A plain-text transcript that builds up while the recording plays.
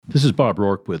This is Bob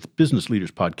Rourke with Business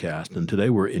Leaders Podcast, and today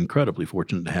we're incredibly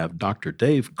fortunate to have Dr.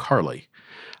 Dave Carley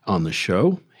on the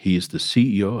show. He is the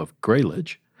CEO of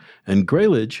Grayledge, and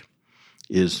Grayledge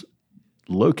is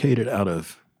located out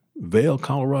of Vail,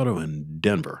 Colorado, and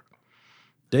Denver.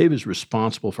 Dave is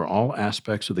responsible for all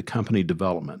aspects of the company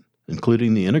development,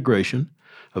 including the integration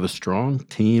of a strong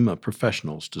team of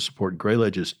professionals to support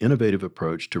Grayledge's innovative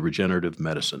approach to regenerative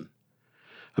medicine.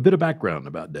 A bit of background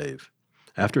about Dave.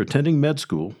 After attending med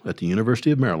school at the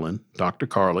University of Maryland, Dr.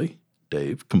 Carley,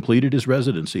 Dave, completed his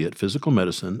residency at physical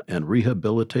medicine and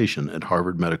rehabilitation at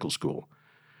Harvard Medical School.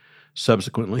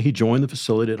 Subsequently, he joined the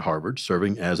facility at Harvard,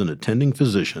 serving as an attending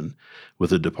physician with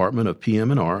the Department of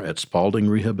PM&R at Spaulding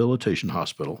Rehabilitation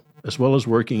Hospital, as well as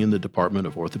working in the Department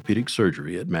of Orthopedic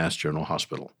Surgery at Mass General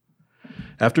Hospital.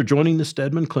 After joining the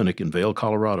Steadman Clinic in Vail,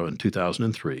 Colorado in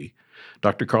 2003,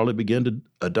 Dr. Carley began to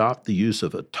adopt the use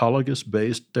of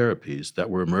autologous-based therapies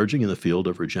that were emerging in the field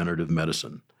of regenerative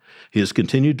medicine. He has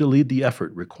continued to lead the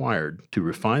effort required to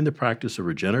refine the practice of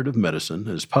regenerative medicine and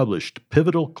has published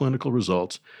pivotal clinical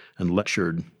results and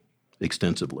lectured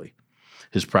extensively.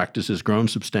 His practice has grown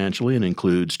substantially and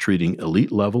includes treating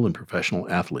elite-level and professional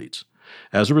athletes.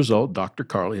 As a result, Dr.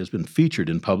 Carley has been featured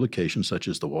in publications such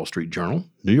as the Wall Street Journal,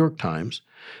 New York Times,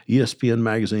 ESPN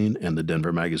Magazine, and the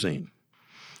Denver Magazine.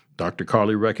 Dr.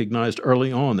 Carley recognized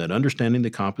early on that understanding the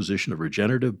composition of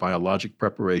regenerative biologic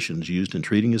preparations used in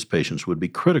treating his patients would be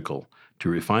critical to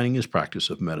refining his practice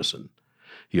of medicine.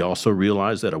 He also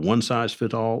realized that a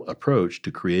one-size-fits-all approach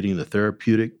to creating the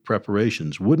therapeutic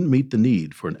preparations wouldn't meet the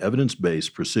need for an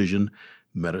evidence-based precision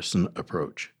medicine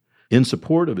approach. In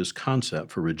support of his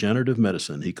concept for regenerative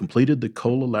medicine, he completed the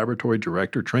COLA Laboratory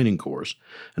Director Training Course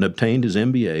and obtained his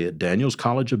MBA at Daniels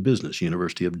College of Business,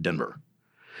 University of Denver.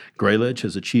 Grayledge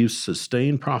has achieved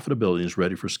sustained profitability and is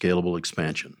ready for scalable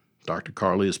expansion. Dr.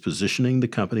 Carley is positioning the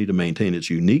company to maintain its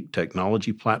unique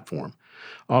technology platform,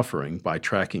 offering by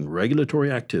tracking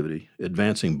regulatory activity,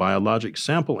 advancing biologic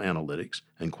sample analytics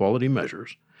and quality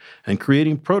measures, and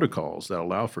creating protocols that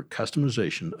allow for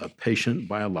customization of patient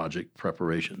biologic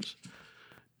preparations.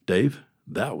 Dave,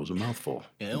 that was a mouthful.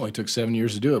 Yeah, it only took 7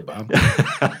 years to do it, Bob.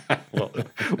 Well,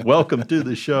 welcome to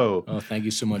the show. Oh, thank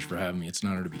you so much for having me. It's an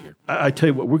honor to be here. I tell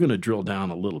you what, we're going to drill down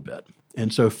a little bit.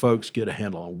 And so folks get a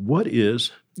handle on what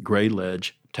is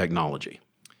Grayledge Technology.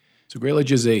 So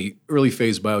Grayledge is a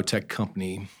early-phase biotech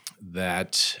company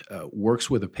that works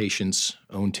with a patient's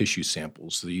own tissue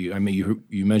samples. So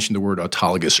you mentioned the word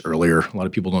autologous earlier. A lot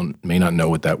of people may not know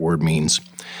what that word means.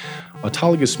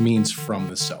 Autologous means from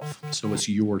the self. So it's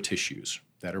your tissues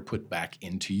that are put back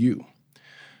into you.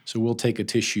 So we'll take a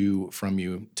tissue from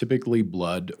you, typically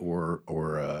blood or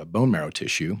bone marrow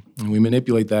tissue, and we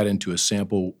manipulate that into a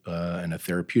sample and a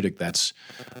therapeutic that's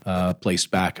placed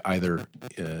back either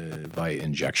by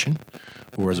injection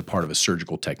or as a part of a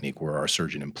surgical technique where our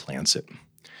surgeon implants it.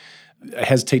 I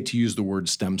hesitate to use the word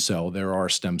stem cell. There are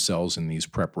stem cells in these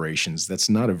preparations.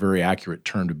 That's not a very accurate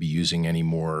term to be using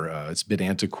anymore. It's a bit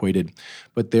antiquated,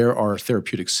 but there are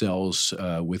therapeutic cells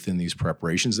within these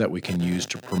preparations that we can use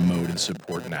to promote and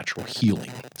support natural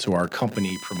healing. So our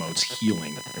company promotes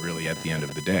healing, really, at the end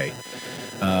of the day.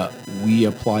 We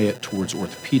apply it towards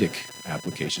orthopedic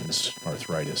applications,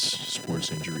 arthritis,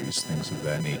 sports injuries, things of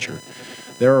that nature.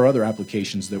 There are other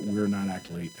applications that we're not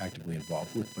actively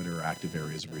involved with, but are active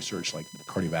areas of research like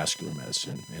cardiovascular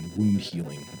medicine and wound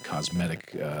healing,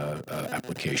 cosmetic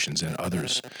applications, and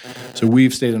others. So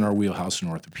we've stayed in our wheelhouse in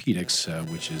orthopedics,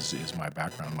 which is my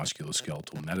background,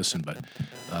 musculoskeletal medicine.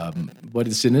 But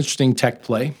it's an interesting tech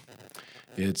play.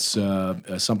 It's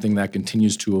something that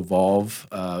continues to evolve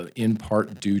in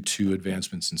part due to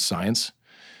advancements in science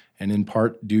and in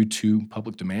part due to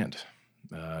public demand.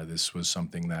 This was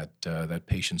something that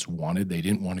patients wanted. They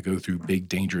didn't want to go through big,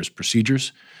 dangerous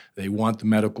procedures. They want the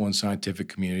medical and scientific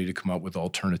community to come up with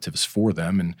alternatives for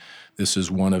them, and this is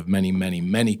one of many, many,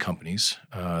 many companies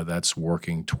that's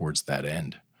working towards that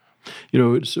end.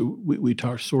 So we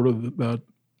talked sort of about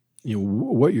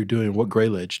what you're doing, what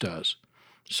Grayledge does.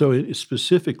 So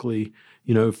specifically,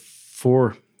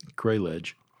 for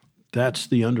Grayledge, that's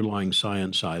the underlying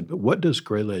science side. But what does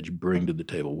Grayledge bring to the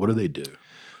table? What do they do?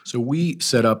 So we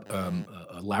set up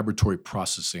a laboratory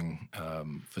processing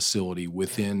facility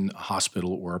within a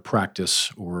hospital or a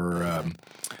practice or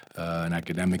an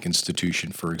academic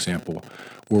institution, for example,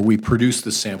 where we produce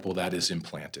the sample that is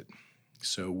implanted.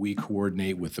 So we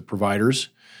coordinate with the providers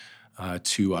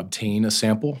to obtain a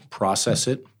sample, process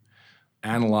it,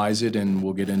 analyze it, and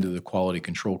we'll get into the quality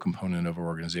control component of our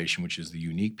organization, which is the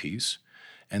unique piece,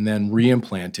 and then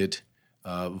reimplant it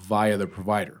via the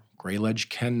provider. Grayledge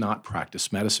cannot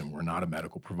practice medicine. We're not a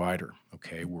medical provider,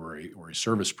 okay? We're a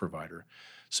service provider.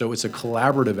 So it's a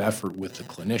collaborative effort with the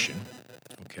clinician.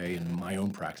 Okay, in my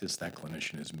own practice, that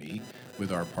clinician is me.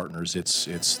 With our partners, it's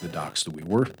the docs that we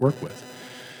work with.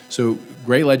 So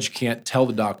GrayLedge can't tell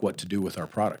the doc what to do with our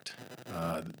product.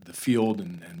 The field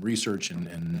and research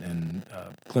and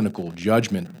clinical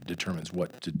judgment determines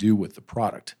what to do with the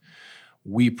product.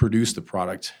 We produce the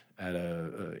product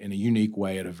in a unique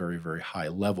way at a very, very high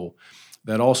level.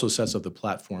 That also sets up the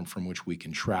platform from which we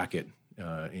can track it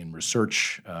in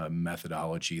research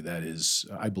methodology that is,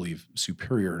 I believe,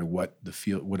 superior to what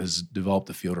has developed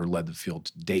the field or led the field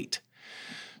to date.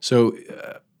 So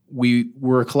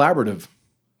we're a collaborative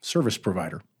service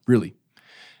provider, really.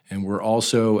 And we're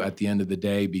also, at the end of the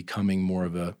day, becoming more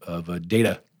of a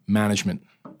data management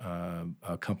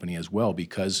company as well,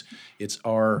 because it's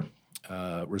our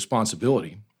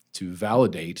responsibility to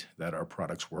validate that our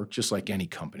products work, just like any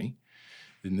company.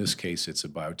 In this case, it's a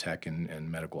biotech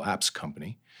and medical apps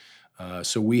company.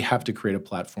 So we have to create a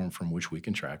platform from which we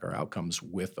can track our outcomes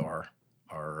with our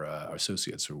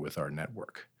associates or with our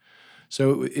network.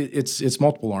 So it's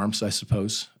multiple arms, I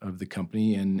suppose, of the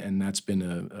company, and that's been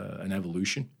an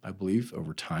evolution, I believe,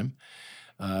 over time.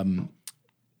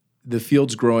 The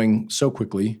field's growing so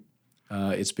quickly,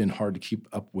 it's been hard to keep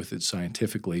up with it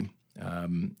scientifically,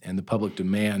 and the public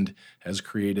demand has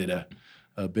created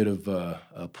a bit of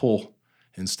a pull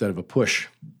instead of a push,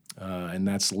 and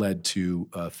that's led to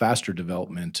faster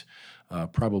development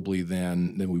probably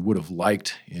than we would have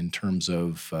liked in terms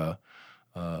of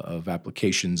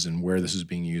applications and where this is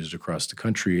being used across the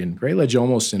country. And GrayLedge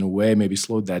almost, in a way, maybe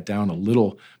slowed that down a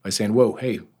little by saying, whoa,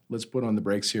 hey, let's put on the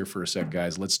brakes here for a sec,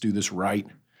 guys. Let's do this right.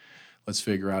 Let's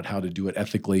figure out how to do it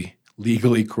ethically,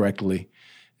 legally, correctly,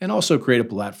 and also create a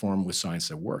platform with science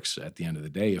that works. At the end of the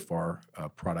day, if our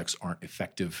products aren't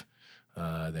effective,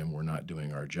 then we're not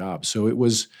doing our job. So it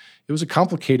was a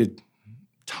complicated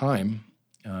time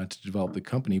to develop the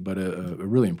company, but a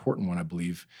really important one, I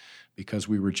believe, because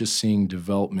we were just seeing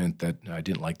development that I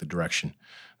didn't like the direction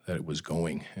that it was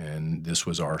going, and this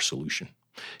was our solution.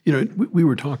 You know, we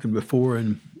were talking before,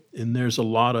 and there's a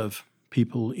lot of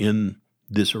people in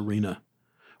this arena.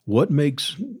 What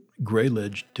makes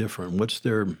GrayLedge different? What's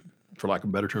their, for lack of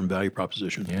a better term, value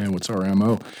proposition? Yeah, what's our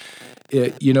MO?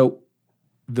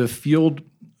 The field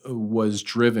was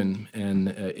driven and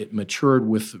it matured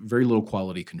with very little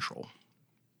quality control.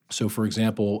 So, for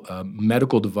example,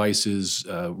 medical devices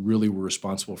really were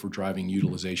responsible for driving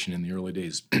utilization in the early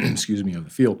days, of the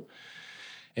field.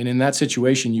 And in that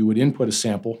situation, you would input a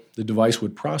sample, the device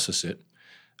would process it,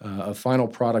 a final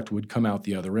product would come out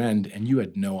the other end, and you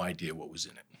had no idea what was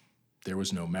in it. There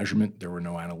was no measurement, there were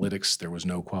no analytics, there was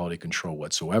no quality control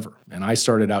whatsoever. And I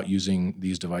started out using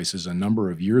these devices a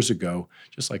number of years ago,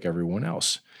 just like everyone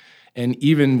else. And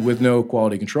even with no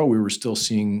quality control, we were still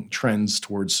seeing trends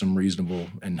towards some reasonable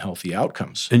and healthy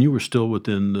outcomes. And you were still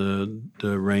within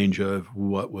the range of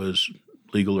what was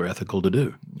legal or ethical to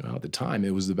do. Well, at the time,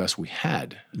 it was the best we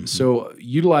had. Mm-hmm. So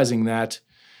utilizing that,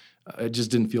 I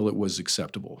just didn't feel it was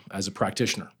acceptable as a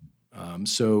practitioner.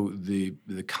 So the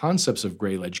concepts of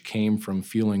GrayLedge came from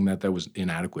feeling that was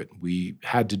inadequate. We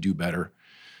had to do better.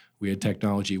 We had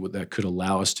technology that could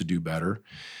allow us to do better.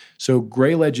 So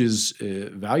GrayLedge's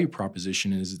value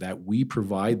proposition is that we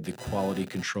provide the quality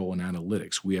control and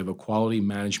analytics. We have a quality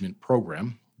management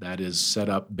program that is set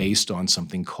up based on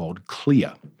something called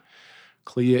CLIA.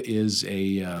 CLIA is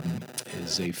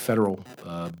a federal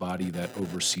body that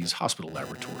oversees hospital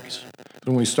laboratories. But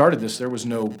when we started this, there was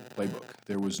no playbook.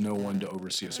 There was no one to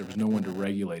oversee us. There was no one to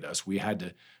regulate us. We had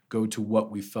to go to what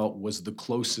we felt was the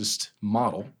closest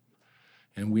model,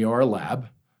 and we are a lab.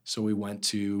 So we went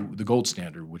to the gold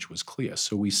standard, which was CLIA.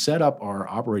 So we set up our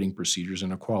operating procedures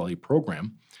and a quality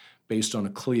program based on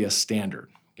a CLIA standard,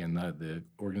 again, the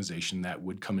organization that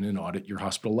would come in and audit your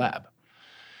hospital lab.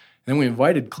 Then we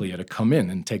invited CLIA to come in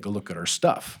and take a look at our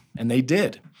stuff, and they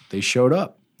did. They showed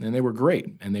up, and they were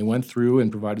great, and they went through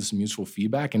and provided some useful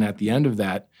feedback, and at the end of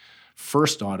that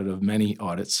first audit of many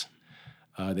audits,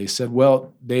 they said,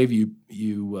 well, Dave,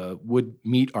 you would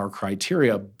meet our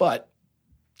criteria, but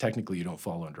technically, you don't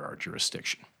fall under our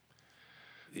jurisdiction.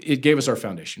 It gave us our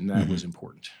foundation. That was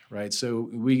important, right? So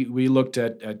we looked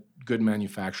at good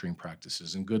manufacturing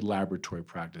practices and good laboratory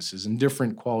practices and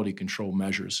different quality control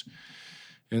measures.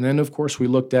 And then, of course, we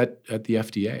looked at the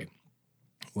FDA.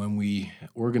 When we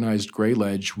organized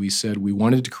GrayLedge, we said we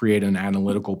wanted to create an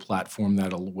analytical platform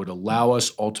that would allow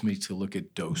us ultimately to look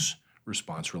at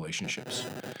dose-response relationships.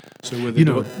 So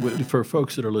for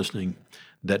folks that are listening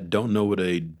that don't know what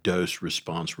a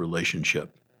dose-response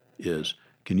relationship is,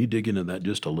 can you dig into that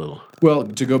just a little? Well,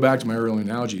 to go back to my earlier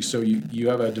analogy, so you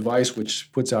have a device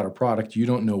which puts out a product, you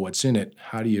don't know what's in it.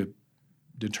 How do you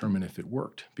determine if it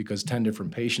worked, because 10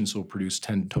 different patients will produce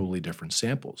 10 totally different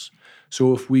samples.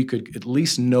 So if we could at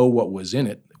least know what was in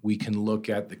it, we can look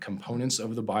at the components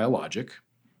of the biologic,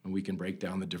 and we can break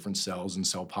down the different cells and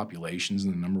cell populations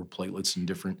and the number of platelets and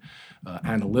different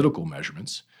analytical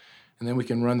measurements. And then we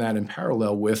can run that in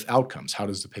parallel with outcomes. How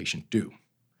does the patient do?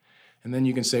 And then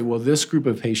you can say, well, this group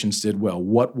of patients did well.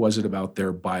 What was it about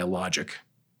their biologic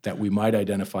that we might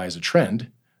identify as a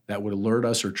trend that would alert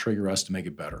us or trigger us to make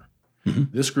it better? Mm-hmm.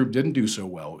 This group didn't do so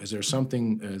well. Is there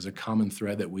something as a common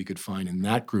thread that we could find in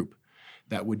that group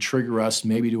that would trigger us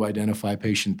maybe to identify a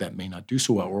patient that may not do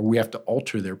so well, or we have to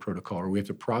alter their protocol, or we have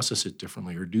to process it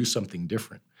differently, or do something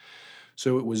different?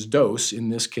 So it was dose, in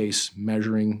this case,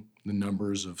 measuring the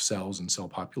numbers of cells and cell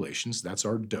populations. That's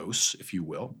our dose, if you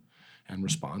will, and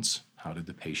response. How did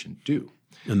the patient do?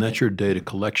 And that's your data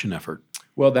collection effort.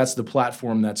 Well, that's the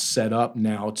platform that's set up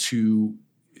now to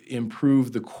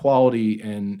improve the quality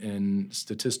and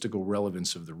statistical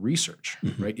relevance of the research,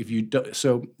 mm-hmm. right?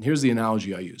 So here's the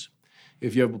analogy I use.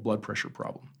 If you have a blood pressure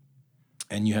problem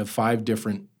and you have 5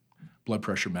 different blood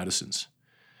pressure medicines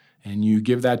and you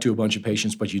give that to a bunch of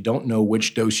patients, but you don't know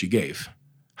which dose you gave,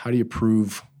 how do you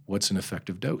prove what's an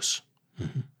effective dose?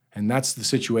 Mm-hmm. And that's the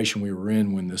situation we were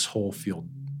in when this whole field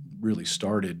really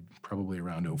started, probably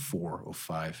around 2004,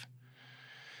 2005.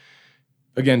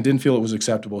 Again, didn't feel it was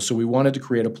acceptable, so we wanted to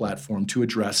create a platform to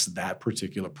address that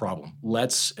particular problem.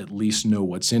 Let's at least know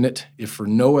what's in it, if for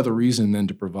no other reason than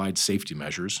to provide safety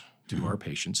measures to mm-hmm. our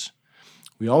patients.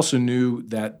 We also knew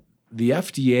that the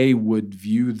FDA would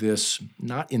view this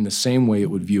not in the same way it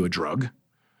would view a drug,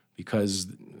 because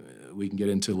we can get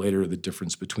into later the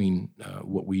difference between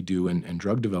what we do and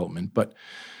drug development. But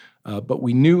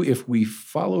we knew if we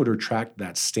followed or tracked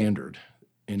that standard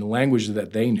in a language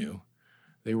that they knew,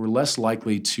 they were less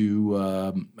likely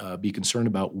to be concerned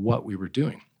about what we were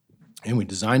doing. And we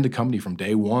designed the company from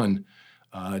day one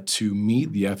to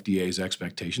meet the FDA's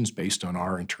expectations based on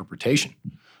our interpretation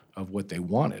of what they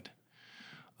wanted.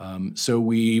 So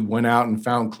we went out and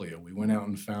found CLIA. We went out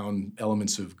and found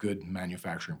elements of good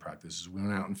manufacturing practices. We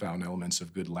went out and found elements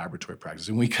of good laboratory practices.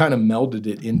 And we kind of melded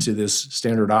it into this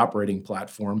standard operating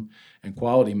platform and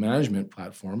quality management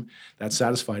platform that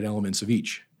satisfied elements of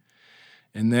each.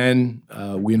 And then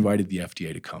we invited the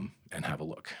FDA to come and have a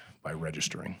look by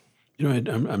registering. You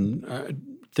know,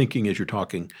 I'm thinking as you're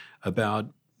talking about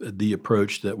the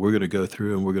approach that we're going to go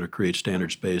through, and we're going to create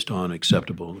standards based on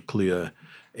acceptable CLIA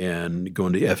and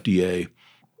going to FDA.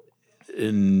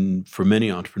 And for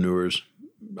many entrepreneurs,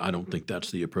 I don't think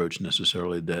that's the approach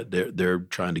necessarily, that they're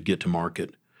trying to get to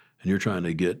market, and you're trying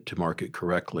to get to market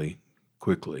correctly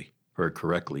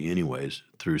anyways,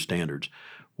 through standards.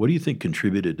 What do you think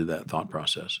contributed to that thought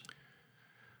process?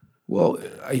 Well,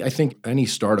 I think any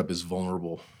startup is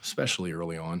vulnerable, especially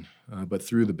early on, but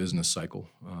through the business cycle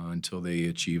until they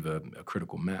achieve a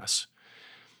critical mass.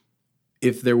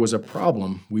 If there was a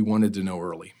problem, we wanted to know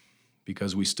early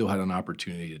because we still had an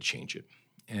opportunity to change it.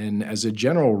 And as a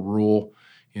general rule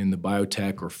in the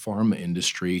biotech or pharma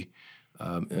industry,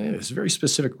 there's very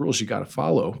specific rules you got to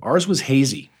follow. Ours was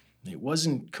hazy. It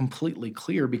wasn't completely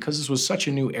clear because this was such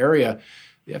a new area.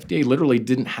 The FDA literally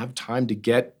didn't have time to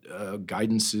get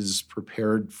guidances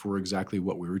prepared for exactly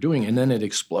what we were doing. And then it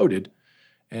exploded,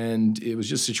 and it was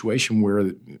just a situation where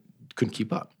it couldn't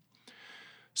keep up.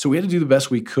 So we had to do the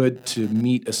best we could to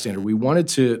meet a standard. We wanted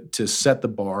to set the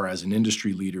bar as an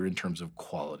industry leader in terms of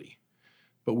quality,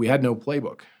 but we had no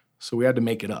playbook. So we had to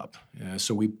make it up.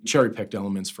 So we cherry-picked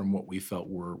elements from what we felt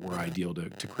were ideal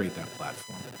to create that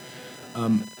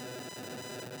platform.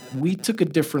 We took a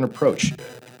different approach.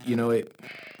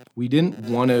 We didn't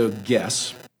want to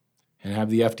guess and have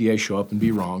the FDA show up and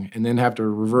be wrong and then have to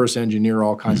reverse engineer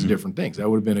all kinds of different things. That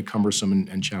would have been a cumbersome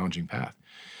and challenging path.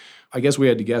 I guess we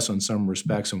had to guess on some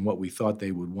respects on what we thought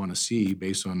they would want to see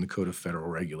based on the Code of Federal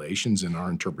Regulations and our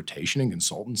interpretation and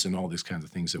consultants and all these kinds of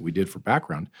things that we did for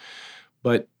background.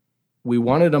 But we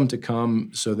wanted them to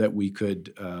come so that we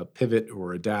could pivot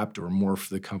or adapt or morph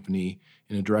the company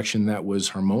in a direction that was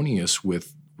harmonious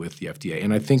with the FDA.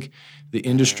 And I think the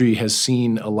industry has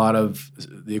seen a lot of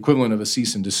the equivalent of a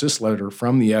cease and desist letter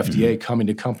from the FDA coming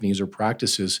to companies or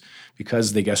practices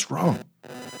because they guessed wrong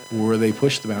or they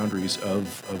pushed the boundaries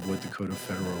of what the Code of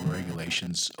Federal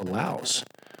Regulations allows.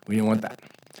 We didn't want that.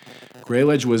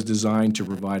 Grayledge was designed to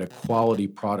provide a quality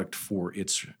product for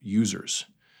its users.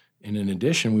 And in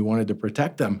addition, we wanted to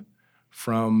protect them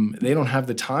from, they don't have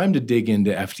the time to dig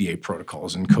into FDA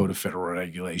protocols and Code of Federal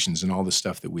Regulations and all the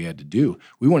stuff that we had to do.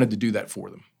 We wanted to do that for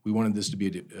them. We wanted this to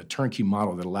be a turnkey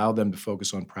model that allowed them to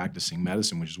focus on practicing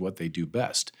medicine, which is what they do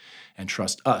best, and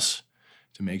trust us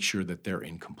to make sure that they're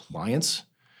in compliance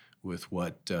with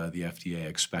what the FDA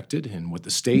expected and what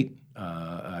the state,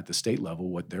 at the state level,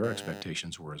 what their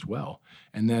expectations were as well.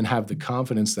 And then have the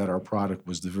confidence that our product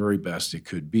was the very best it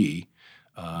could be,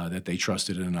 that they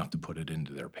trusted it enough to put it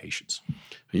into their patients.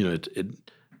 You know,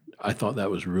 I thought that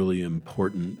was really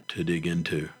important to dig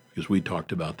into because we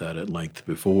talked about that at length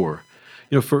before.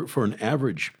 You know, for an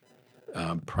average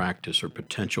practice or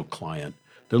potential client,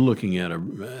 they're looking at a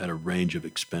range of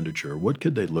expenditure. What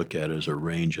could they look at as a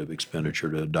range of expenditure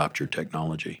to adopt your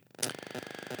technology?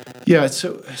 Yeah,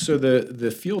 so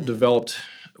the field developed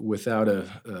without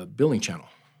a billing channel.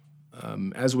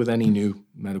 As with any new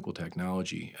medical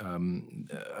technology,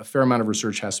 a fair amount of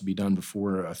research has to be done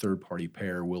before a third-party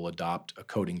payer will adopt a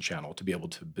coding channel to be able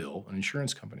to bill an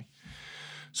insurance company.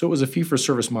 So it was a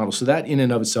fee-for-service model. So that in and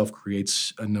of itself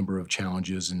creates a number of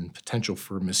challenges and potential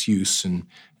for misuse and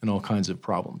all kinds of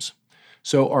problems.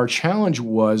 So our challenge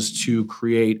was to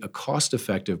create a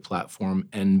cost-effective platform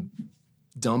and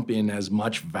dump in as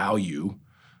much value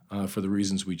for the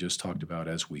reasons we just talked about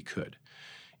as we could.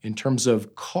 In terms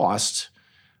of cost,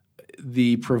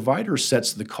 the provider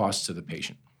sets the cost to the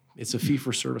patient. It's a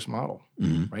fee-for-service model,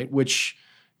 right? Which,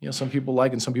 some people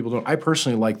like and some people don't. I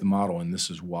personally like the model, and this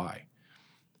is why.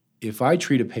 If I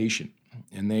treat a patient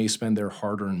and they spend their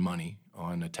hard-earned money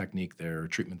on a technique, their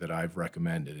treatment that I've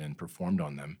recommended and performed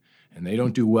on them, and they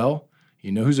don't do well,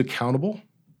 you know who's accountable?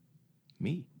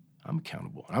 Me. I'm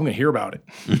accountable. I'm going to hear about it.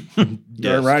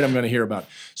 Yes. Right, I'm going to hear about it.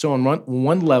 So on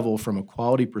one level, from a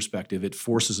quality perspective, it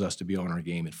forces us to be on our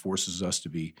game. It forces us to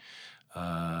be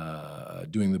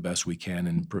doing the best we can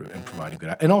and providing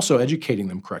good, and also educating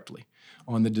them correctly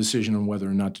on the decision on whether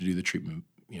or not to do the treatment,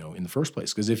 in the first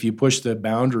place. Because if you push the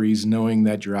boundaries knowing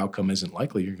that your outcome isn't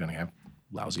likely, you're going to have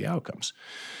lousy outcomes.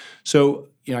 So,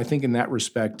 I think in that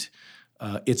respect,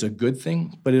 it's a good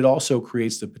thing, but it also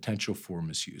creates the potential for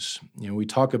misuse. We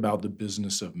talk about the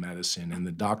business of medicine and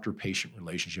the doctor-patient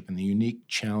relationship and the unique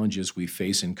challenges we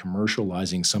face in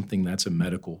commercializing something that's a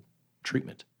medical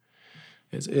treatment.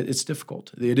 It's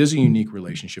difficult. It is a unique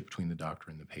relationship between the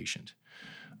doctor and the patient.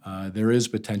 There is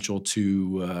potential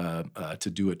to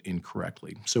do it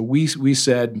incorrectly. So we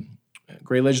said,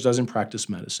 Grayledge doesn't practice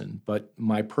medicine, but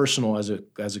my personal, as a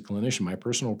clinician, my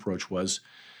personal approach was,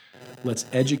 let's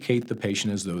educate the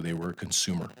patient as though they were a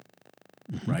consumer,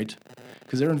 right?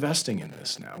 Because they're investing in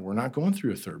this now. We're not going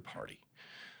through a third party.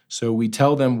 So we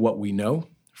tell them what we know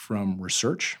from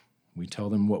research. We tell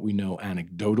them what we know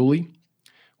anecdotally.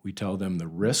 We tell them the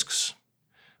risks.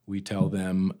 We tell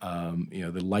them,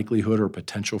 the likelihood or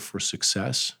potential for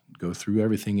success, go through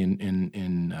everything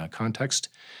in context.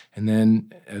 And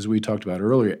then, as we talked about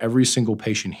earlier, every single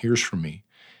patient hears from me,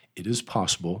 it is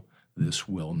possible this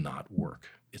will not work.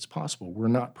 It's possible. We're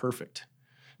not perfect.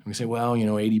 And we say,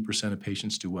 80% of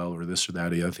patients do well or this or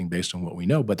that or the other thing based on what we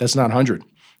know, but that's not 100.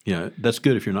 Yeah, that's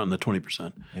good if you're not in the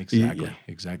 20%.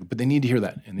 Exactly. But they need to hear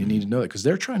that, and they need to know that because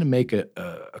they're trying to make a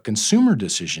consumer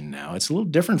decision now. It's a little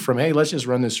different from, hey, let's just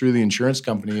run this through the insurance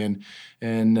company and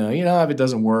if it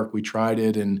doesn't work, we tried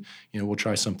it, and we'll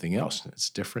try something else. It's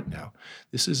different now.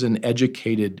 This is an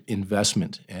educated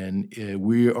investment, and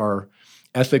we are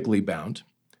ethically bound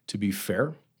to be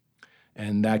fair.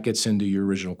 And that gets into your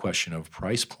original question of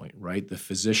price point, right? The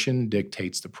physician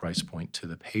dictates the price point to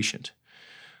the patient.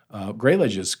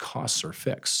 Grayledge's costs are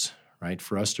fixed, right?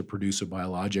 For us to produce a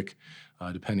biologic,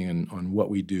 depending on what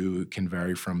we do, it can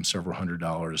vary from several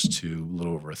 $100s to a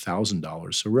little over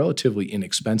 $1,000. So relatively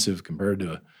inexpensive compared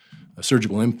to a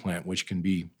surgical implant, which can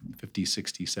be $50,000,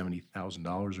 $60,000,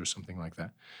 $70,000 or something like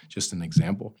that. Just an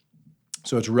example.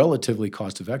 So it's relatively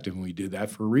cost effective, and we did that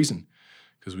for a reason,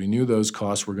 because we knew those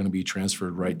costs were going to be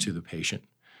transferred right to the patient.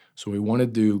 So we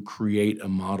wanted to create a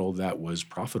model that was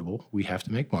profitable. We have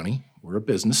to make money. We're a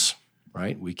business,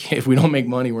 right? If we don't make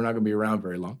money, we're not going to be around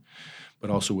very long.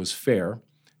 But also was fair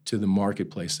to the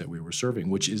marketplace that we were serving,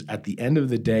 which is, at the end of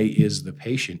the day, is the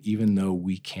patient, even though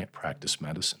we can't practice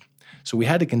medicine. So we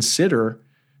had to consider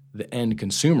the end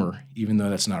consumer, even though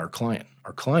that's not our client.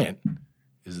 Our client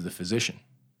is the physician.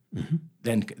 Mm-hmm.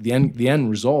 Then the end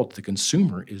result, the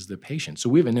consumer, is the patient. So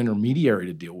we have an intermediary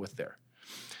to deal with there.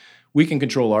 We can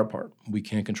control our part. We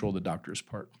can't control the doctor's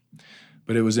part.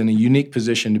 But it was in a unique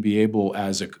position to be able,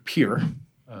 as a peer,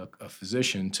 a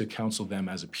physician, to counsel them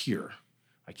as a peer.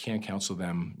 I can't counsel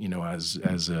them,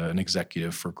 as an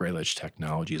executive for Grayledge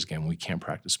Technologies. Again, we can't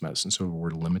practice medicine, so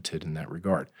we're limited in that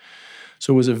regard.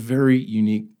 So it was a very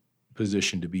unique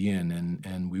position to be in,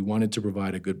 and we wanted to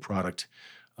provide a good product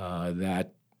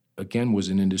that, again, was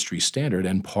an industry standard,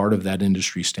 and part of that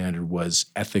industry standard was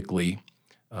ethically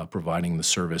providing the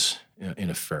service in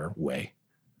a fair way.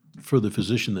 For the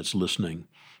physician that's listening,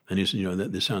 and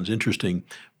this sounds interesting,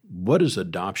 What does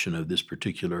adoption of this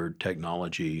particular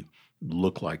technology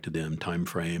look like to them, time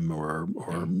frame or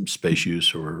space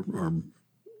use or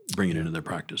bringing it into their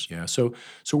practice? Yeah, so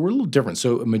we're a little different.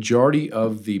 So a majority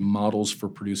of the models for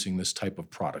producing this type of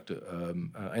product,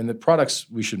 and the products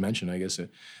we should mention, I guess,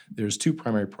 there's two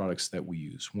primary products that we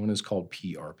use. One is called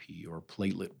PRP, or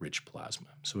platelet-rich plasma.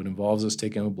 So it involves us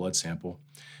taking a blood sample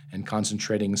and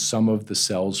concentrating some of the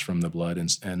cells from the blood and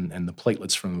the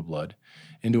platelets from the blood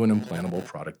into an implantable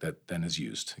product that then is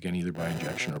used, again, either by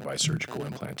injection or by surgical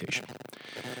implantation.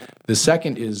 The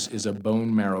second is a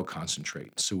bone marrow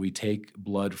concentrate. So we take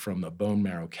blood from the bone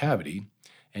marrow cavity,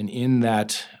 and in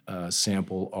that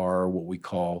sample are what we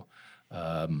call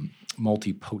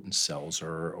multipotent cells,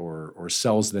 or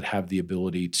cells that have the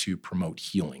ability to promote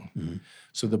healing. Mm-hmm.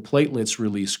 So the platelets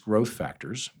release growth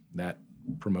factors that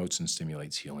promotes and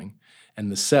stimulates healing,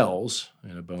 and the cells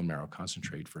in a bone marrow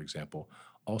concentrate, for example,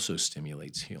 also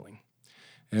stimulates healing.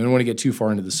 And I don't want to get too far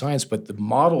into the science, but the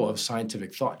model of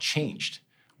scientific thought changed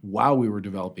while we were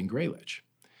developing Greyledge.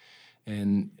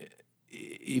 And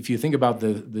if you think about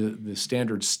the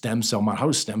standard stem cell model, how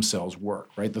do stem cells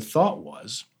work, right? The thought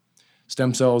was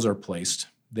stem cells are placed,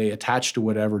 they attach to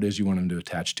whatever it is you want them to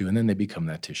attach to, and then they become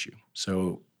that tissue.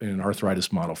 So in an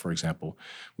arthritis model, for example,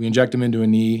 we inject them into a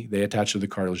knee, they attach to the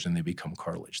cartilage, and they become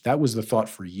cartilage. That was the thought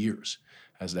for years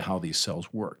as to how these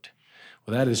cells worked.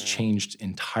 Well, that has changed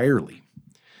entirely.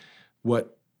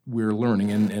 What we're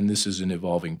learning, and this is an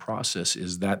evolving process,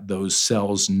 is that those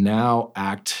cells now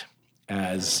act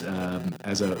as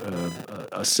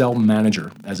a cell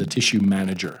manager, as a tissue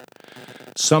manager.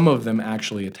 Some of them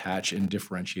actually attach and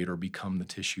differentiate or become the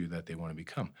tissue that they want to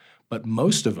become. But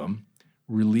most of them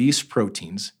release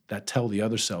proteins that tell the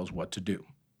other cells what to do.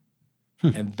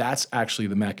 And that's actually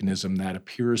the mechanism that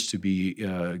appears to be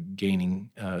gaining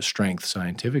strength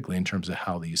scientifically in terms of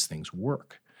how these things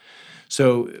work.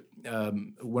 So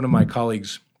one of my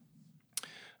colleagues,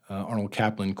 Arnold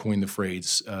Kaplan, coined the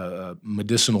phrase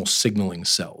medicinal signaling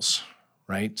cells,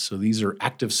 right? So these are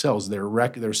active cells.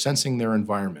 They're sensing their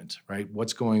environment, right?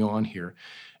 What's going on here?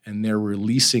 And they're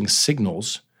releasing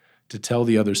signals to tell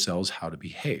the other cells how to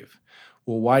behave.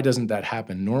 Well, why doesn't that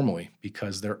happen normally?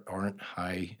 Because there aren't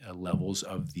high levels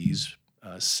of these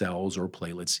cells or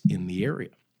platelets in the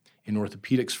area. In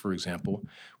orthopedics, for example,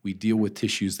 we deal with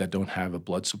tissues that don't have a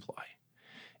blood supply.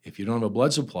 If you don't have a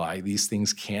blood supply, these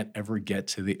things can't ever get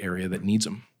to the area that needs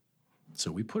them.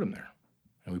 So we put them there.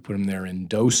 And we put them there in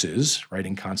doses, right,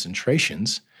 in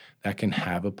concentrations that can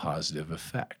have a positive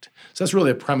effect. So that's really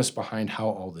a premise behind how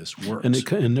all this works.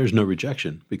 And there's no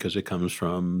rejection because it comes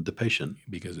from the patient.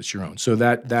 Because it's your own. So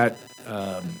that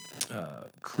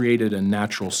created a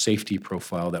natural safety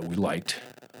profile that we liked,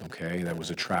 okay, that was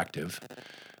attractive.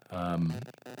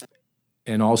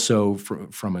 And also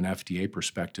from an FDA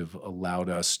perspective allowed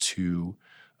us to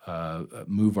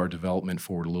move our development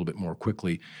forward a little bit more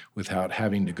quickly without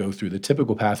having to go through the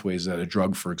typical pathways that a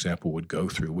drug, for example, would go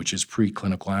through, which is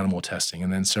preclinical animal testing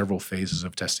and then several phases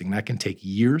of testing. That can take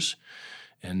years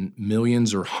and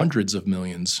millions or hundreds of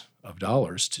millions of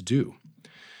dollars to do.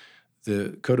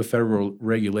 The Code of Federal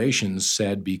Regulations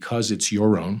said because it's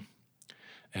your own,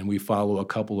 and we follow a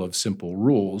couple of simple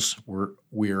rules,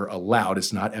 we're allowed,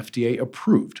 it's not FDA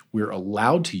approved, we're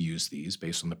allowed to use these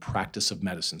based on the practice of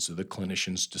medicine, so the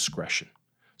clinician's discretion.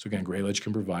 So again, Greyledge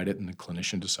can provide it and the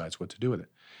clinician decides what to do with it.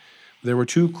 There were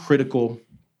two critical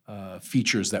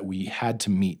features that we had to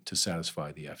meet to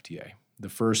satisfy the FDA. The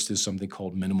first is something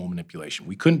called minimal manipulation.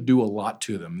 We couldn't do a lot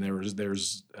to them.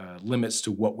 There's limits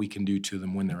to what we can do to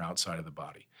them when they're outside of the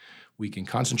body. We can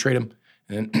concentrate them,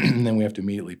 and then we have to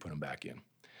immediately put them back in.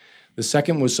 The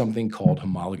second was something called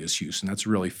homologous use, and that's a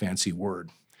really fancy word.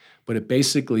 But it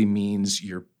basically means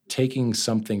you're taking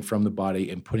something from the body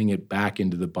and putting it back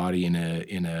into the body in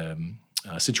a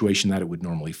situation that it would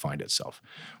normally find itself.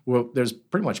 Well, there's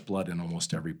pretty much blood in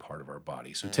almost every part of our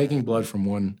body. So taking blood from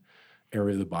one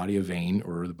area of the body, a vein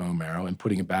or the bone marrow, and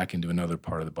putting it back into another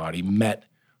part of the body met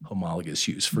homologous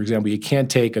use. For example, you can't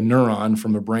take a neuron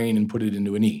from a brain and put it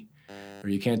into a knee. Or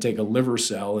you can't take a liver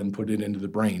cell and put it into the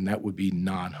brain. That would be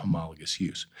non-homologous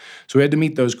use. So we had to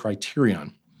meet those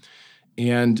criterion.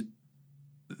 And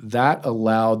that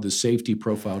allowed the safety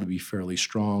profile to be fairly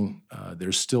strong.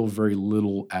 There's still very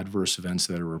little adverse events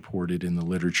that are reported in the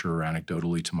literature or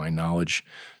anecdotally to my knowledge.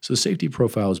 So the safety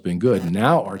profile has been good.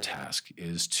 Now our task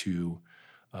is to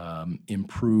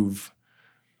improve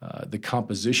the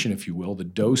composition, if you will, the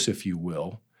dose, if you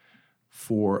will,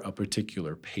 for a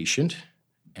particular patient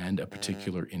and a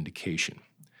particular indication.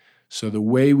 So the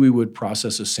way we would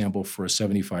process a sample for a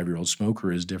 75-year-old smoker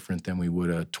is different than we would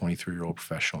a 23-year-old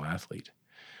professional athlete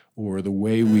or the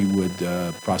way we would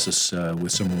process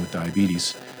with someone with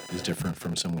diabetes is different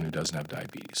from someone who doesn't have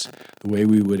diabetes. The way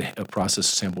we would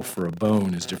process a sample for a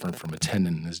bone is different from a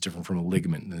tendon, is different from a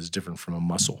ligament, is different from a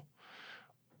muscle.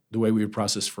 The way we would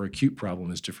process for acute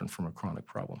problem is different from a chronic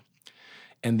problem.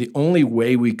 And the only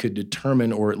way we could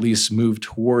determine, or at least move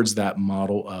towards that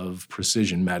model of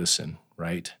precision medicine,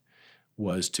 right,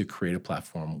 was to create a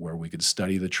platform where we could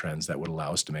study the trends that would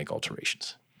allow us to make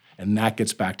alterations. And that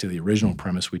gets back to the original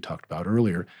premise we talked about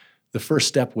earlier. The first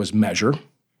step was measure,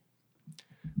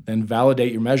 then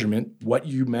validate your measurement. What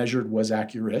you measured was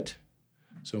accurate.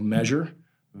 So measure,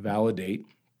 validate,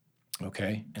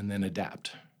 okay, and then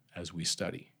adapt as we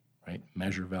study, right?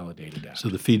 Measure, validate, adapt. So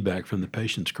the feedback from the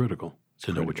patient's critical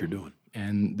to know what you're doing.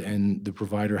 And the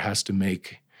provider has to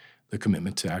make the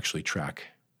commitment to actually track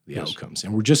the outcomes.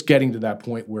 And we're just getting to that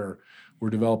point where we're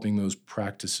developing those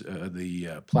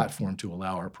platform to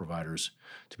allow our providers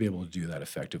to be able to do that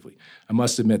effectively. I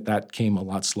must admit that came a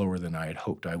lot slower than I had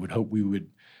hoped. I would hope we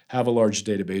would have a large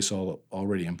database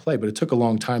already in play, but it took a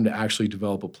long time to actually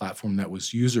develop a platform that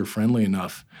was user-friendly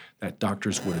enough that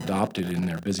doctors would adopt it in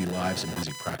their busy lives and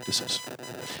busy practices.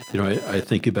 You know, I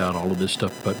think about all of this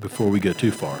stuff, but before we go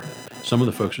too far, some of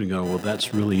the folks are going to go, well,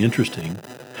 that's really interesting.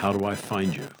 How do I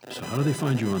find you? So how do they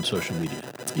find you on social media?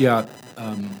 Yeah,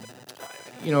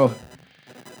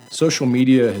 social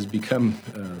media has become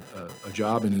a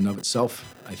job in and of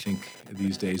itself, I think,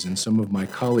 these days, and some of my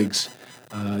colleagues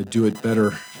do it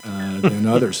better than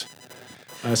others.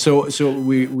 So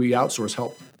we outsource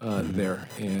help there,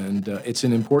 and it's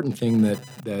an important thing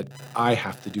that I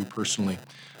have to do personally.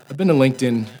 I've been to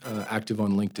LinkedIn, active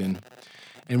on LinkedIn,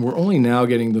 and we're only now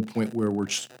getting to the point where we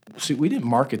didn't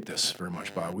market this very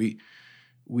much, Bob.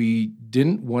 We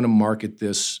didn't want to market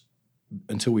this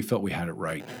until we felt we had it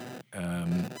right.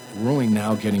 We're only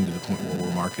now getting to the point where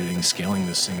we're marketing, scaling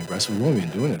this thing aggressively. We've only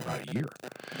been doing it about a year.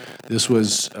 This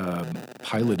was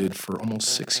piloted for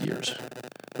almost 6 years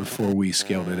before we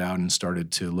scaled it out and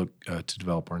started to look to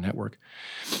develop our network.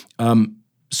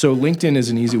 So LinkedIn is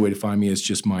an easy way to find me. It's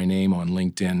just my name on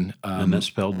LinkedIn. And that's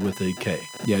spelled with a K.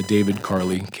 Yeah, David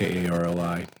Carli,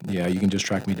 K-A-R-L-I. Yeah, you can just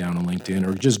track me down on LinkedIn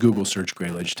or just Google search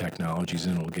Graylage Technologies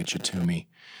and it'll get you to me.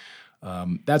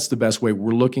 That's the best way.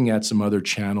 We're looking at some other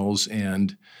channels,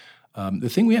 and the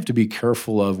thing we have to be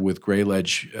careful of with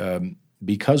Graylage,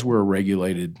 because we're a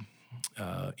regulated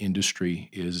industry,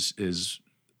 is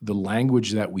the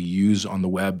language that we use on the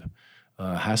web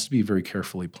has to be very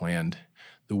carefully planned.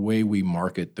 The way we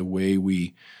market, the way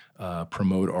we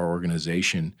promote our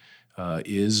organization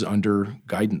is under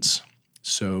guidance.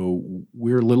 So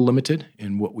we're a little limited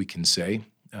in what we can say.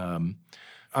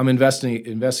 I'm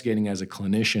investigating as a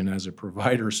clinician, as a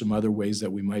provider, some other ways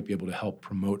that we might be able to help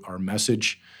promote our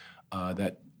message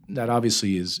that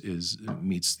obviously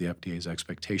meets the FDA's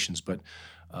expectations. But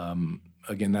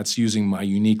again, that's using my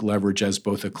unique leverage as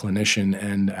both a clinician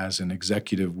and as an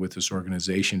executive with this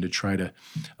organization to try to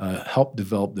help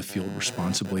develop the field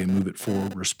responsibly and move it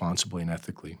forward responsibly and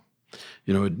ethically.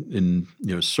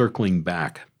 Circling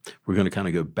back, we're going to kind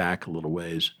of go back a little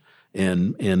ways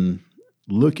and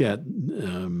look at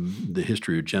the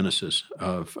history or genesis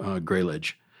of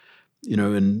Graylage.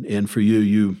 And for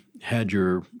you had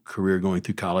your career going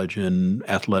through college in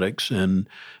athletics and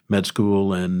med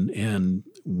school and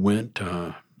went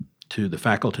to the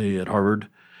faculty at Harvard.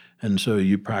 And so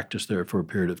you practiced there for a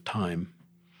period of time.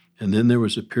 And then there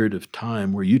was a period of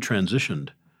time where you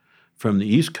transitioned from the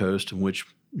East Coast, in which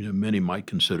many might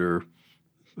consider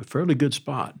a fairly good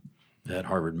spot at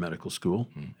Harvard Medical School,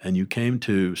 and you came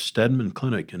to Steadman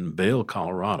Clinic in Vail,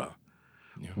 Colorado.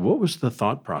 Yeah. What was the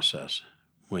thought process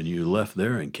when you left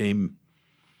there and came?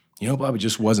 Bob, I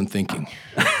just wasn't thinking.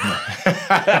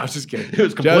 I was just kidding. It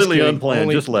was completely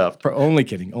unplanned. Just left. Only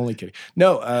kidding.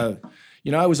 No,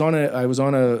 I was on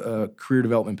a career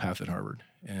development path at Harvard,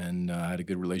 and I had a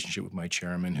good relationship with my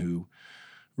chairman, who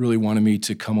really wanted me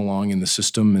to come along in the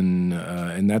system,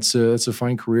 and that's a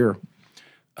fine career.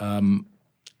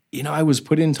 I was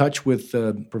put in touch with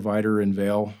a provider in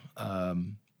Vail. I'd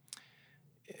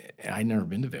never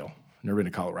been to Vail, never been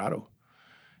to Colorado,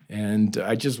 and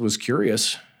I just was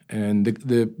curious. And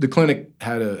the clinic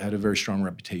had a very strong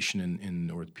reputation in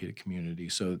the orthopedic community.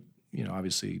 So,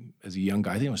 obviously, as a young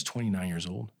guy, I think I was 29 years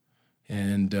old,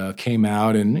 and came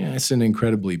out, and it's an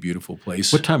incredibly beautiful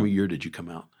place. What time of year did you come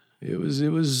out? It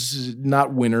was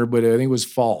not winter, but I think it was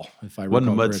fall, if I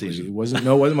recall correctly. Wasn't mud season. It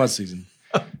wasn't mud season.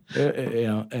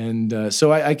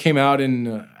 So I came out,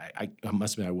 and I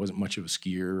must admit I wasn't much of a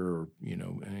skier or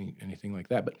anything like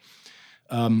that. But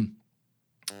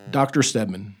Dr.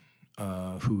 Steadman,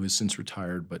 who has since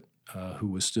retired, but who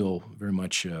was still very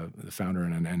much the founder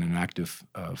and an active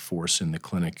force in the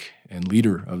clinic and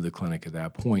leader of the clinic at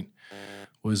that point,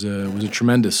 was a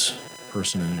tremendous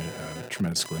person and a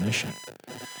tremendous clinician.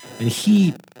 And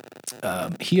he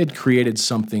had created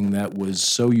something that was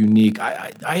so unique.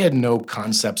 I had no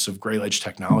concepts of Grayledge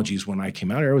Technologies when I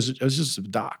came out here. I was just a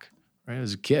doc, right? I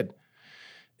was a kid.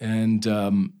 And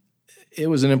it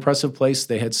was an impressive place.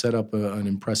 They had set up an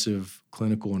impressive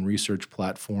clinical and research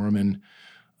platform, and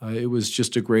it was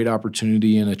just a great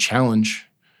opportunity and a challenge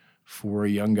for a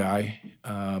young guy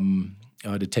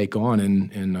to take on.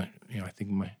 And I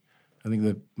think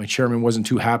my chairman wasn't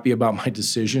too happy about my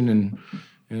decision,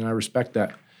 and I respect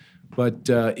that. But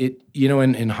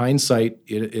in hindsight,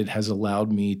 it has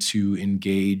allowed me to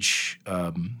engage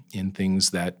in things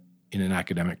that in an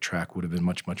academic track would have been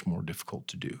much, much more difficult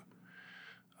to do.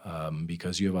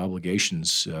 Because you have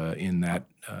obligations in that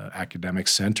academic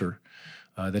center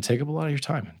that take up a lot of your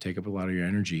time, take up a lot of your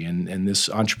energy. And this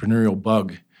entrepreneurial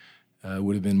bug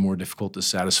would have been more difficult to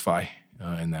satisfy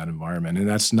in that environment. And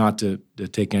that's not to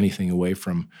take anything away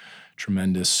from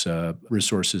tremendous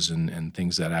resources and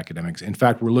things that academics. In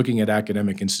fact, we're looking at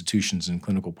academic institutions and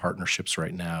clinical partnerships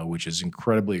right now, which is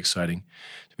incredibly exciting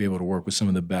to be able to work with some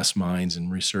of the best minds in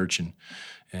research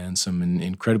and some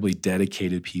incredibly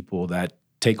dedicated people that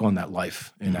take on that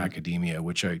life in academia,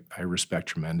 which I respect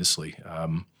tremendously.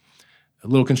 A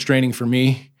little constraining for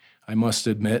me, I must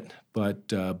admit, but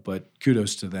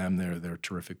kudos to them. They're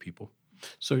terrific people.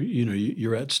 So,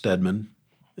 you're at Steadman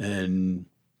and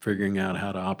figuring out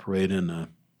how to operate in a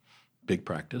big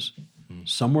practice. Mm-hmm.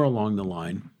 Somewhere along the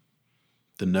line,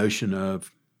 the notion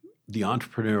of the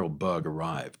entrepreneurial bug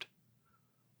arrived.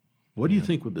 What do you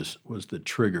think was the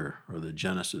trigger or the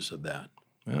genesis of that?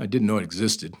 Well, I didn't know it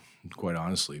existed, quite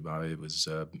honestly. But it was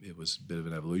a bit of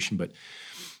an evolution. But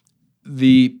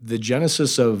the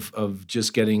genesis of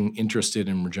just getting interested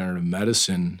in regenerative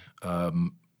medicine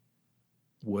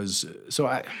was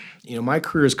my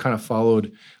career has kind of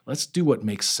followed. Let's do what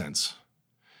makes sense.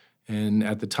 And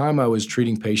at the time, I was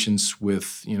treating patients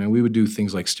with we would do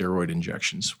things like steroid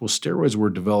injections. Well, steroids were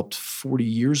developed 40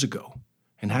 years ago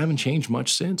and haven't changed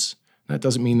much since. That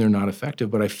doesn't mean they're not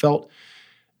effective, but I felt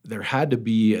there had to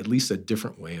be at least a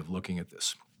different way of looking at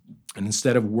this. And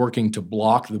instead of working to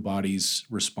block the body's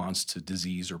response to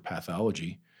disease or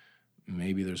pathology,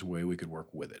 maybe there's a way we could work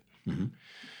with it. Mm-hmm.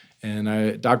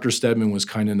 And Dr. Steadman was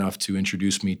kind enough to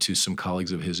introduce me to some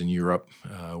colleagues of his in Europe,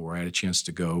 where I had a chance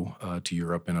to go to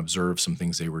Europe and observe some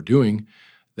things they were doing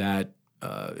that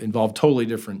involved totally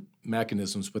different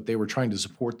mechanisms, but they were trying to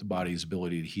support the body's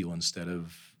ability to heal instead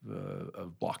of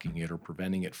blocking it or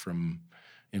preventing it from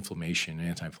inflammation,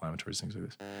 anti-inflammatories, things like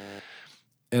this.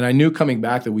 And I knew coming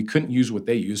back that we couldn't use what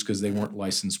they used because they weren't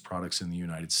licensed products in the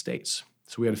United States.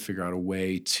 So we had to figure out a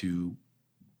way to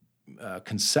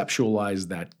conceptualize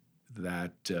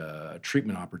that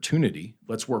treatment opportunity.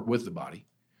 Let's work with the body,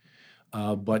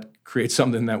 but create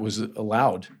something that was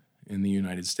allowed in the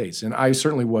United States. And I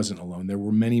certainly wasn't alone. There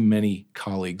were many, many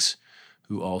colleagues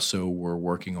who also were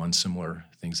working on similar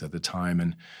things at the time.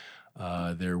 And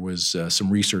there was some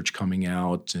research coming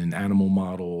out in animal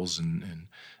models, and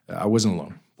I wasn't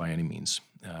alone by any means.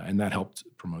 And that helped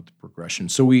promote the progression.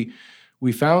 So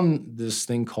we found this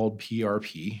thing called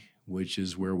PRP, which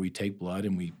is where we take blood,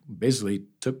 and we basically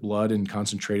took blood and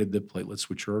concentrated the platelets,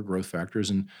 which are our growth factors,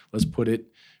 and let's put it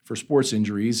for sports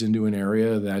injuries into an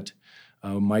area that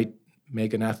might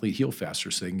make an athlete heal faster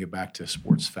so they can get back to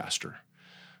sports faster.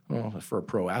 Well, for a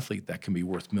pro athlete, that can be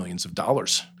worth millions of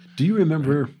dollars. Do you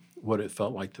remember what it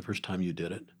felt like the first time you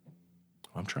did it?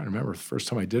 I'm trying to remember. The first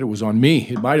time I did it was on me.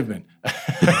 It might have been.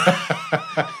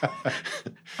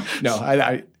 No,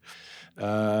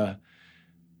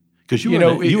 because you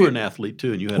were an athlete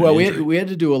too, and you had an injury. We had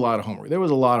to do a lot of homework. There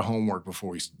was a lot of homework before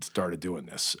we started doing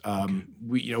this.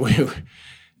 We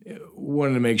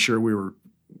wanted to make sure we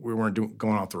weren't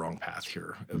going off the wrong path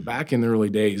here. Back in the early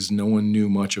days, no one knew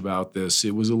much about this.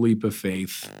 It was a leap of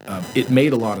faith. It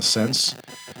made a lot of sense,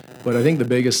 but I think the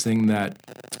biggest thing that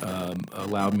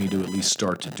allowed me to at least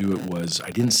start to do it was I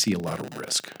didn't see a lot of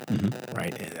risk. Mm-hmm.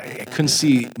 Right? I couldn't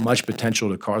see much potential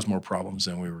to cause more problems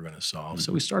than we were going to solve. Mm-hmm.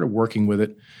 So we started working with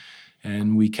it.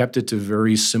 And we kept it to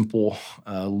very simple,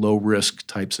 low-risk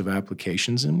types of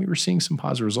applications, and we were seeing some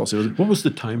positive results. What was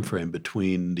the time frame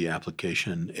between the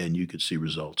application and you could see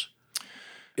results?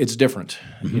 It's different.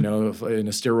 Mm-hmm. If in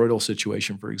a steroidal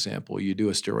situation, for example, you do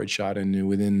a steroid shot, and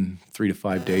within 3 to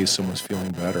 5 days, someone's feeling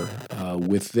better.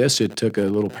 With this, it took a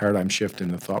little paradigm shift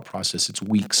in the thought process. It's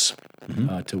weeks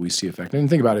till we see effect. And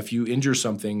think about it. If you injure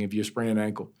something, if you sprain an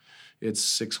ankle, it's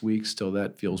 6 weeks till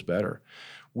that feels better.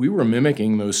 We were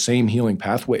mimicking those same healing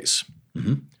pathways.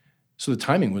 Mm-hmm. So the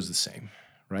timing was the same,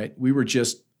 right? We were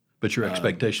just But your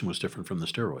expectation was different from the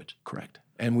steroids. correct.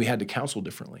 And we had to counsel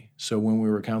differently. So when we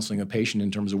were counseling a patient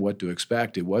in terms of what to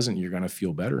expect, it wasn't you're going to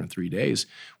feel better in 3 days.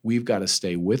 We've got to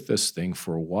stay with this thing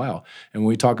for a while. And when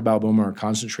we talk about bone marrow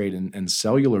concentrate and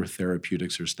cellular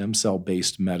therapeutics or stem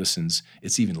cell-based medicines,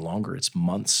 it's even longer. It's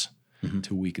months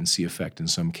till we can see effect in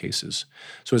some cases.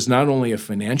 So it's not only a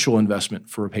financial investment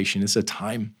for a patient, it's a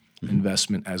time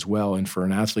investment as well. And for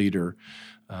an athlete or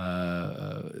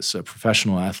it's a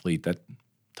professional athlete, that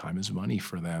time is money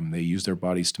for them. They use their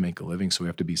bodies to make a living, so we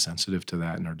have to be sensitive to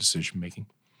that in our decision making.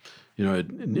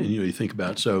 You think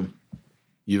about, so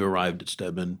you've arrived at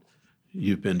Steadman,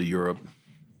 you've been to Europe,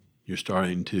 you're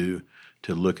starting to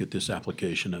look at this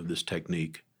application of this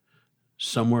technique.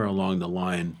 Somewhere along the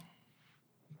line,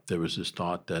 there was this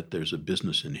thought that there's a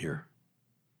business in here.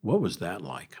 What was that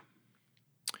like?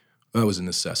 That was a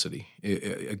necessity.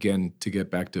 Again, to get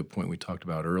back to a point we talked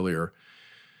about earlier,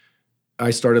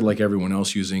 I started like everyone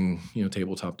else using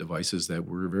tabletop devices that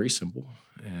were very simple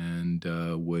and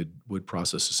would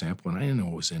process a sample, and I didn't know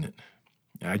what was in it.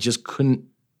 I just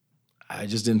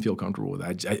didn't feel comfortable with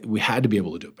that. We had to be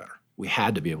able to do it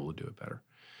better.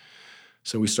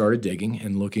 So we started digging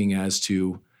and looking as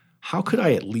to how could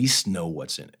I at least know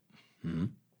what's in it. Mm-hmm.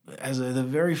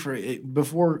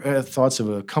 Before thoughts of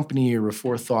a company or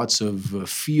before thoughts of a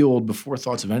field, before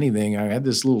thoughts of anything, I had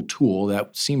this little tool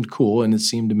that seemed cool and it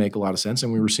seemed to make a lot of sense,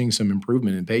 and we were seeing some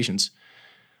improvement in patients.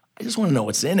 I just want to know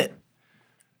what's in it.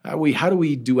 How do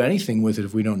we do anything with it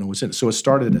if we don't know what's in it? So it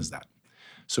started as that.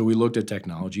 So we looked at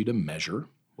technology to measure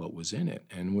what was in it,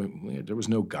 and there was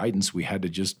no guidance. We had to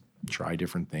just try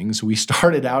different things. We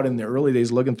started out in the early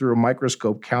days looking through a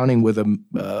microscope, counting with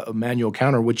a manual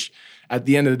counter, which at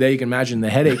the end of the day, you can imagine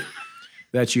the headache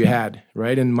that you had,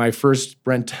 right? And my first,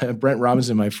 Brent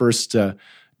Robinson, my first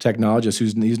technologist,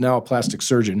 he's now a plastic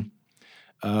surgeon,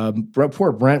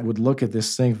 poor Brent would look at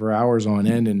this thing for hours on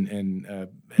end, and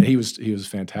he was a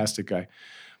fantastic guy.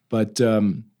 But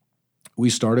we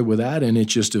started with that, and it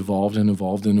just evolved and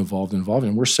evolved and evolved and evolved.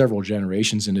 And we're several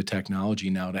generations into technology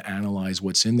now to analyze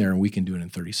what's in there, and we can do it in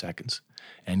 30 seconds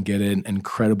and get an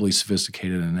incredibly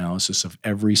sophisticated analysis of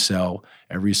every cell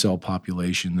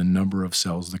population, the number of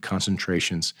cells, the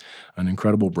concentrations, an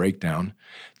incredible breakdown.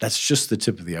 That's just the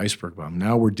tip of the iceberg, Bob.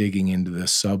 Now we're digging into the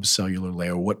subcellular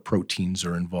layer, what proteins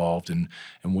are involved and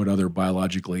what other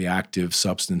biologically active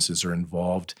substances are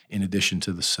involved in addition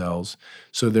to the cells.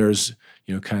 So there's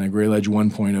kind of Graylage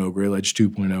 1.0, Graylage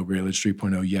 2.0, Graylage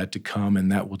 3.0 yet to come,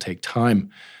 and that will take time.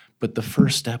 But the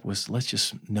first step was let's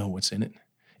just know what's in it,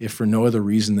 if for no other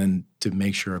reason than to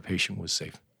make sure our patient was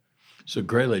safe. So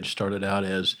Graylage started out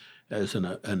as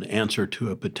an answer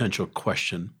to a potential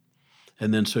question,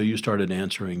 and then so you started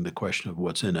answering the question of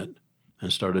what's in it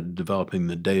and started developing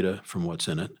the data from what's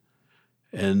in it.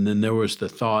 And then there was the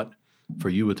thought for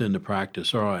you within the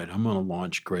practice, all right, I'm going to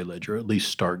launch Graylage, or at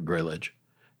least start Graylage.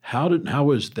 How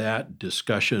was that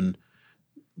discussion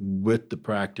with the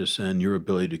practice and your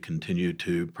ability to continue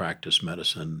to practice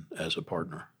medicine as a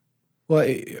partner? Well,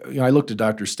 I looked at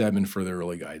Dr. Steadman for the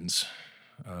early guidance.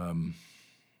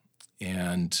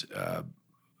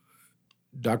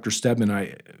 Dr.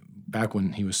 Steadman, back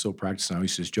when he was still practicing, I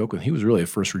used to just joke with him, he was really a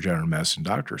first regenerative medicine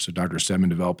doctor. So Dr. Steadman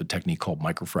developed a technique called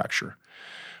microfracture,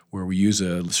 where we use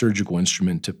a surgical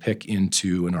instrument to pick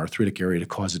into an arthritic area to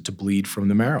cause it to bleed from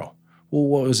the marrow. Well,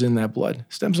 what was in that blood?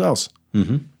 Stem cells.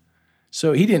 Mm-hmm.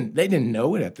 So they didn't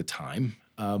know it at the time,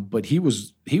 but he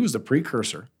was the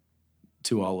precursor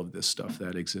to all of this stuff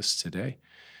that exists today.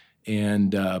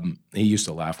 And he used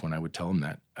to laugh when I would tell him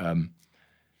that.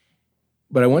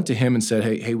 But I went to him and said,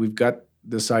 hey, we've got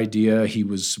this idea. He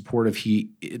was supportive. He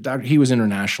was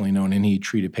internationally known, and he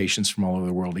treated patients from all over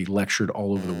the world. He lectured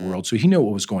all over the world, so he knew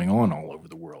what was going on all over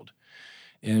the world.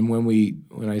 And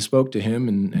when I spoke to him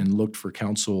and looked for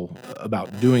counsel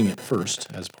about doing it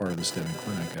first as part of the Steadman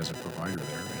Clinic, as a provider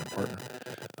there and a partner,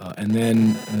 and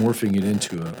then morphing it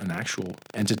into an actual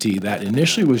entity that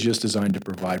initially was just designed to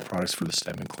provide products for the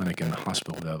Steadman Clinic and the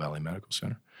hospital, Del Valley Medical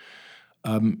Center,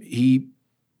 he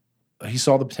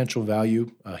saw the potential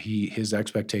value. His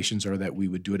expectations are that we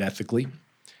would do it ethically,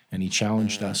 and he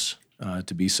challenged us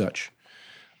to be such.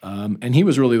 And he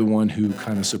was really the one who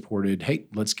kind of supported, hey,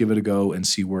 let's give it a go and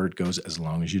see where it goes as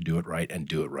long as you do it right and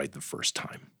do it right the first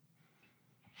time.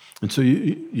 And so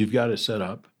you've got it set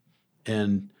up,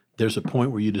 and there's a point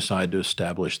where you decide to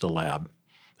establish the lab.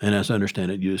 And as I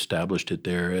understand it, you established it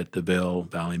there at the Del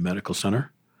Valley Medical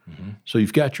Center. Mm-hmm. So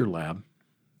you've got your lab.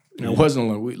 And it wasn't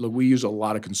alone. We use a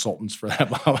lot of consultants for that,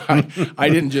 Bob. I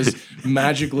didn't just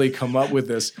magically come up with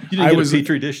this. You didn't get a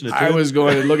Petri dish in a tube? I was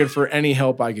going and looking for any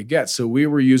help I could get. So we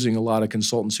were using a lot of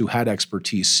consultants who had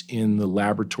expertise in the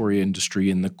laboratory industry,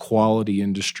 in the quality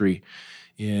industry,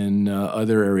 in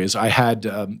other areas. I had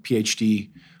PhD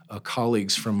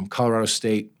colleagues from Colorado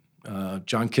State.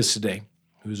 John Kissaday,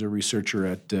 who's a researcher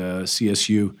at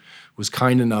CSU, was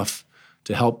kind enough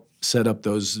to help set up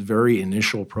those very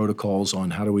initial protocols on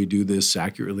how do we do this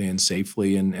accurately and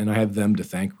safely. And I have them to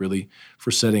thank really for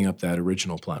setting up that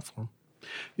original platform.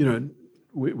 You know,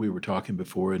 we were talking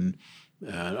before, and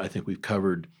I think we've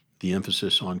covered the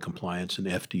emphasis on compliance and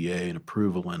FDA and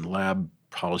approval and lab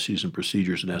policies and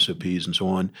procedures and SOPs and so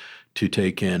on to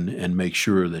take in and make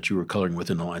sure that you were coloring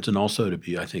within the lines, and also to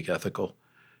be, I think, ethical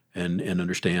and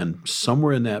understand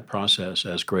somewhere in that process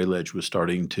as Grayledge was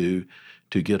starting to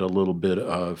get a little bit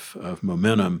of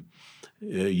momentum,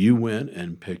 you went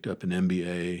and picked up an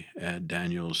MBA at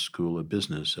Daniels School of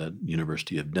Business at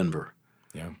University of Denver.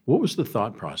 Yeah. What was the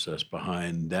thought process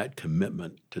behind that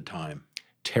commitment to time?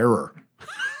 Terror.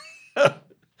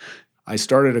 I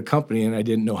started a company and I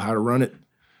didn't know how to run it.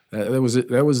 That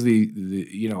was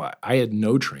the I had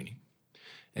no training.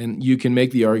 And you can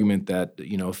make the argument that,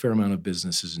 a fair amount of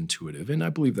business is intuitive, and I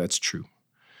believe that's true.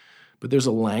 But there's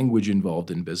a language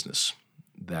involved in business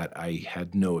that I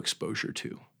had no exposure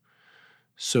to.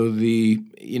 So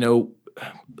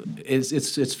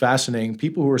it's fascinating.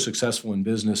 People who are successful in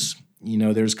business,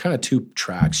 there's kind of two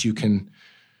tracks. You can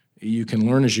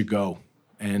learn as you go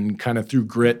and kind of through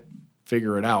grit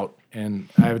figure it out. And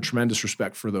I have a tremendous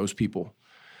respect for those people.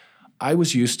 I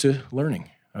was used to learning.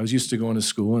 I was used to going to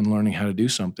school and learning how to do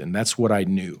something. That's what I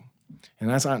knew. And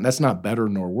that's not better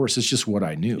nor worse. It's just what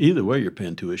I knew. Either way, you're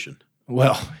paying tuition.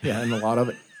 Well, yeah, and a lot of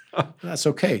it. That's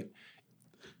okay.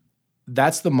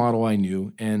 That's the model I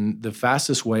knew. And the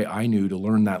fastest way I knew to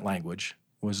learn that language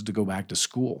was to go back to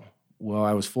school. Well,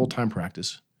 I was full-time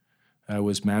practice. I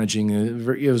was managing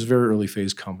it was a very early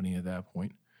phase company at that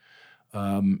point.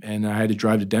 And I had to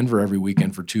drive to Denver every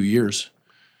weekend for 2 years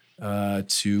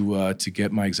to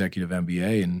get my executive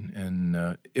MBA.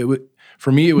 And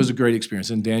for me, it was a great experience.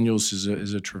 And Daniels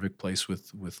is a terrific place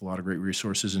with a lot of great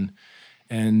resources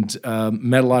and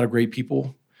met a lot of great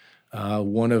people.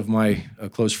 One of my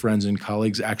close friends and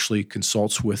colleagues actually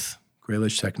consults with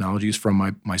Grayledge Technologies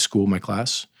from my school, my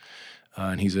class,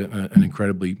 and he's an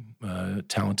incredibly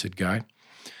talented guy.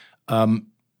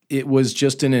 It was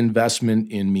just an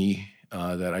investment in me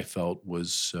that I felt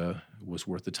was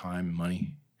worth the time and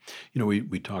money.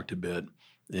 We talked a bit,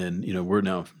 and we're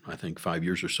now, I think, 5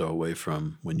 years or so away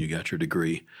from when you got your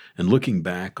degree. And looking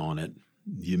back on it,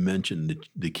 you mentioned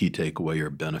the key takeaway or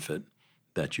benefit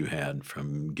that you had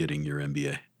from getting your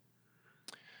MBA.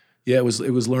 Yeah, it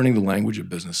was learning the language of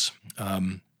business.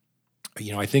 I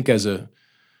think as a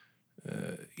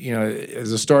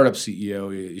startup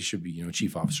CEO, you should be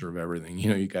chief officer of everything.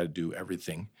 You got to do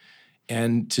everything,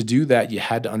 and to do that, you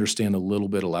had to understand a little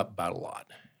bit about a lot.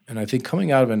 And I think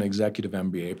coming out of an executive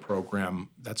MBA program,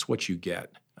 that's what you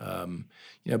get.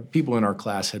 People in our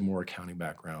class had more accounting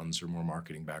backgrounds or more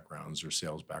marketing backgrounds or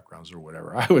sales backgrounds or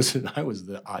whatever. I was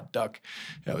the odd duck.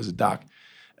 I was a doc.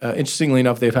 Interestingly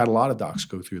enough, they've had a lot of docs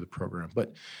go through the program.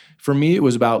 But for me, it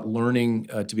was about learning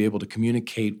to be able to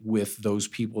communicate with those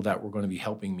people that were going to be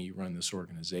helping me run this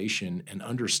organization and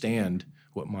understand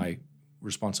what my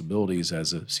responsibilities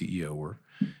as a CEO were,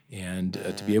 and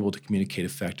to be able to communicate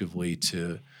effectively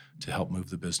to help move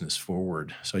the business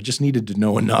forward. So I just needed to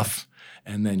know enough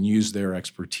and then use their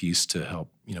expertise to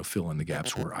help, fill in the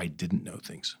gaps where I didn't know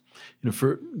things.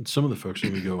 For some of the folks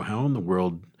who go, how in the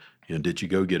world, did you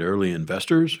go get early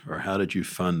investors, or how did you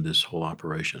fund this whole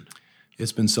operation?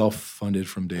 It's been self-funded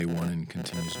from day one and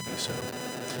continues to be so.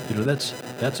 That's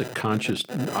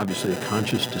obviously a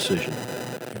conscious decision.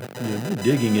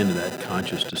 Digging into that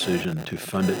conscious decision to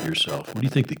fund it yourself, what do you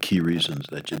think the key reasons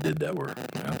that you did that were?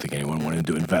 I don't think anyone wanted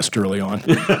to invest early on.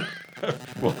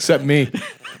 Well, except me.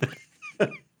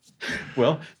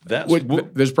 Well,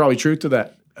 there's probably truth to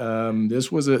that.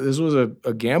 This was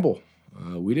a gamble.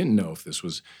 We didn't know if this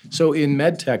was so. In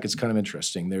med tech, it's kind of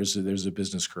interesting. There's a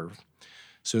business curve.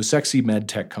 So sexy med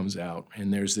tech comes out,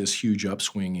 and there's this huge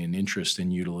upswing in interest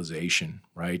in utilization,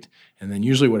 right? And then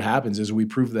usually what happens is we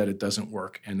prove that it doesn't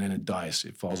work, and then it dies.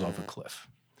 It falls off a cliff.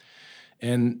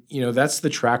 And, that's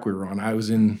the track we were on. I was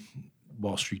in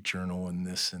Wall Street Journal and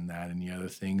this and that and the other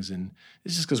things, and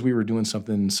it's just because we were doing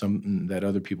something that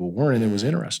other people weren't, and it was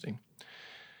interesting.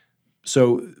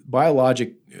 So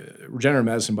regenerative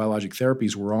medicine, biologic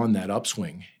therapies were on that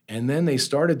upswing. And then they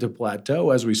started to plateau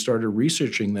as we started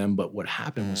researching them. But what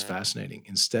happened was fascinating.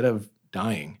 Instead of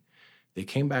dying, They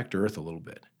came back to earth a little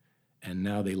bit, and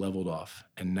now they leveled off,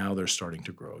 and now they're starting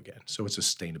to grow again. So it's a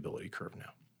sustainability curve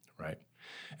now, right?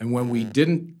 And when we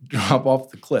didn't drop off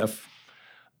the cliff,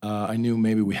 I knew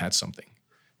maybe we had something,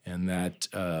 and that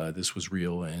this was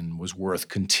real and was worth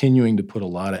continuing to put a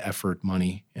lot of effort,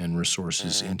 money, and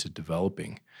resources into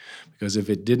developing. Because if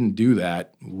it didn't do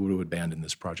that, we would have abandoned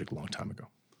this project a long time ago.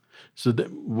 So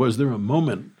was there a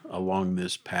moment along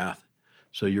this path?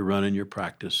 So you're running your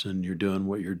practice and you're doing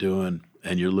what you're doing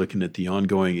and you're looking at the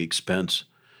ongoing expense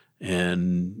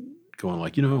and going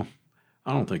like, I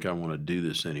don't think I want to do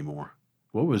this anymore.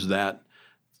 What was that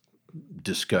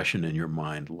discussion in your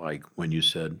mind like when you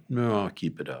said, no, I'll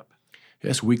keep it up?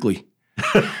 Yes, weekly.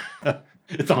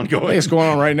 It's ongoing. Hey, it's going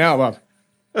on right now,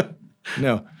 Bob.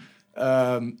 No.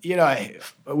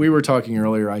 We were talking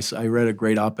earlier. I read a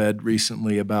great op-ed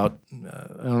recently about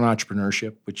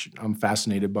entrepreneurship, which I'm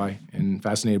fascinated by, and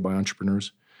fascinated by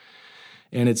entrepreneurs.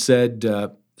 And it said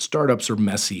startups are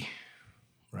messy,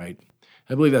 right?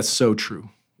 I believe that's so true.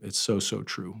 It's so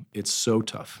true. It's so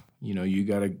tough. You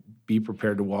got to be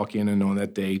prepared to walk in and know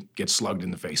that day get slugged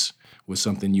in the face with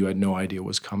something you had no idea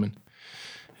was coming.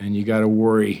 And you got to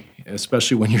worry,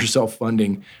 especially when you're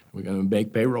self-funding. We're going to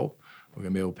make payroll. We're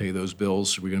going to be able to pay those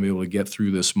bills. We're going to be able to get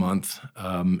through this month,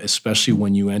 especially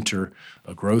when you enter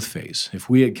a growth phase. If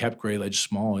we had kept Grayledge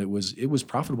small, it was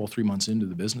profitable 3 months into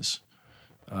the business.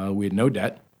 We had no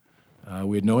debt.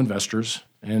 We had no investors,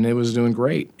 and it was doing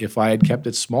great. If I had kept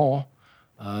it small,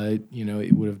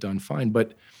 it would have done fine.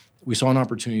 But we saw an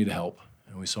opportunity to help,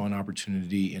 and we saw an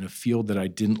opportunity in a field that I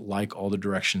didn't like all the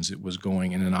directions it was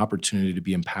going, and an opportunity to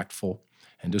be impactful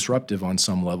and disruptive on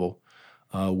some level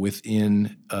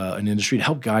within an industry to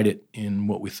help guide it in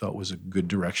what we thought was a good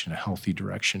direction, a healthy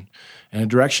direction, and a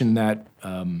direction that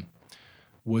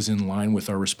was in line with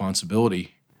our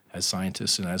responsibility as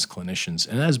scientists and as clinicians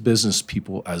and as business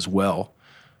people as well,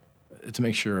 to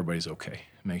make sure everybody's okay,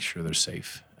 make sure they're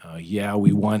safe.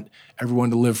 We want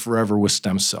everyone to live forever with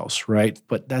stem cells, right?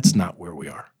 But that's not where we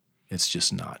are. It's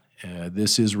just not.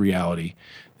 This is reality.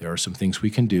 There are some things we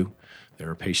can do. There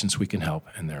are patients we can help,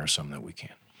 and there are some that we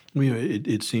can't.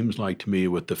 It seems like to me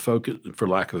with the focus, for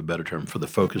lack of a better term, for the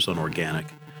focus on organic,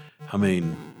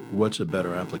 what's a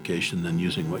better application than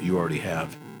using what you already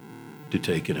have to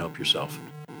take and help yourself?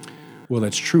 Well,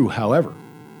 that's true. However,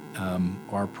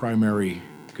 our primary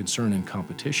concern in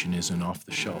competition is an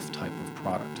off-the-shelf type of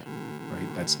product,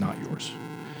 right? That's not yours.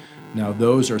 Now,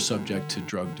 those are subject to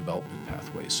drug development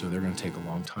pathways, so they're going to take a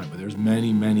long time. But there's many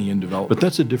in development. But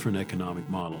that's a different economic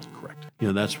model. Correct.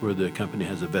 That's where the company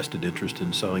has a vested interest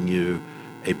in selling you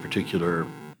a particular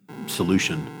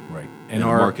solution, right? And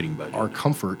our marketing budget. Our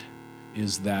comfort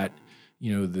is that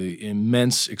the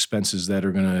immense expenses that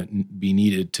are going to be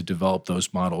needed to develop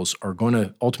those models are going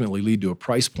to ultimately lead to a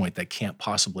price point that can't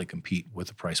possibly compete with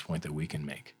the price point that we can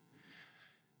make.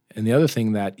 And the other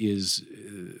thing that is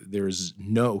there's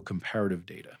no comparative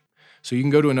data. So you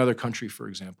can go to another country, for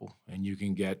example, and you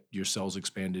can get your cells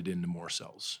expanded into more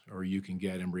cells, or you can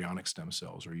get embryonic stem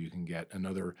cells, or you can get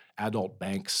another adult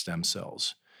bank stem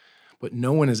cells. But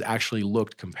no one has actually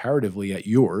looked comparatively at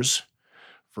yours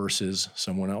versus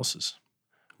someone else's,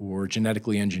 or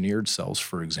genetically engineered cells,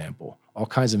 for example. All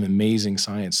kinds of amazing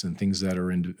science and things that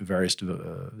are in various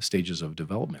stages of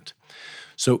development.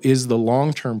 So is the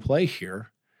long-term play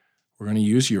here, we're going to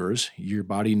use yours, your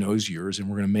body knows yours, and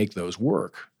we're going to make those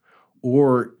work?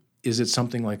 Or is it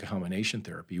something like a combination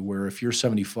therapy where if you're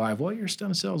 75, well, your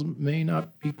stem cells may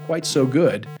not be quite so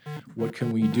good. What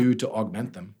can we do to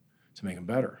augment them to make them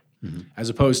better? Mm-hmm. As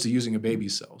opposed to using a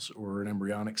baby's cells or an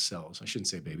embryonic cells. I shouldn't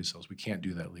say baby cells. We can't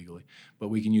do that legally. But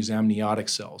we can use amniotic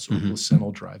cells or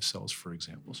placental-derived cells, for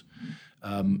examples.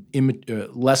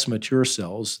 Less mature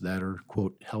cells that are,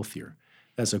 quote, healthier.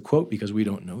 That's a quote because we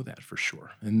don't know that for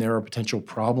sure. And there are potential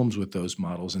problems with those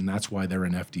models, and that's why they're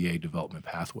in FDA development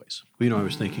pathways. Well, I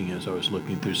was thinking as I was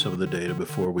looking through some of the data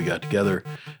before we got together,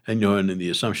 and and the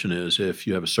assumption is if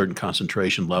you have a certain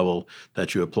concentration level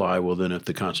that you apply, well, then if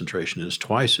the concentration is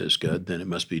twice as good, then it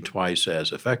must be twice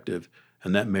as effective,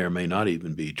 and that may or may not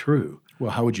even be true.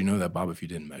 Well, how would you know that, Bob, if you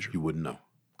didn't measure? You wouldn't know.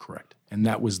 Correct. And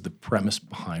that was the premise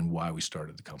behind why we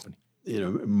started the company.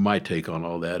 My take on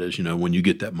all that is, when you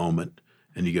get that moment,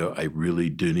 and you go, I really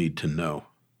do need to know.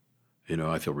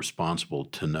 I feel responsible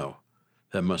to know.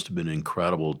 That must have been an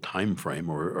incredible time frame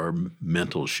or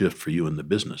mental shift for you in the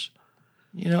business.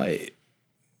 It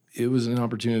was an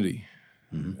opportunity,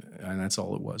 and that's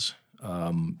all it was.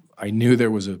 I knew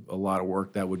there was a lot of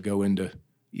work that would go into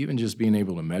even just being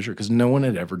able to measure, because no one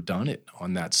had ever done it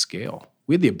on that scale.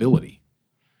 We had the ability.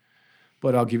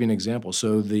 But I'll give you an example.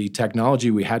 So the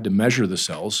technology we had to measure the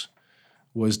cells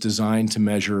was designed to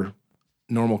measure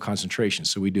normal concentration.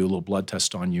 So we do a little blood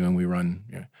test on you and we run,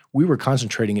 we were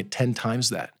concentrating at 10 times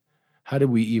that. How did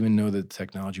we even know that the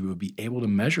technology would be able to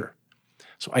measure?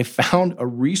 So I found a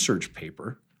research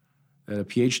paper that a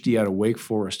PhD out of Wake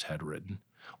Forest had written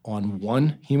on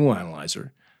one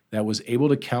hemoanalyzer that was able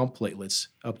to count platelets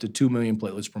up to 2 million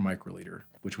platelets per microliter,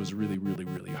 which was a really, really,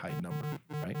 really high number,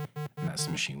 right? And that's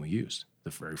the machine we used, the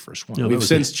very first one. We've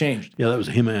since changed. Yeah, that was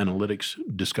a hemoanalytics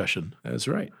discussion. That's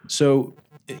right. So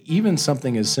even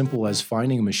something as simple as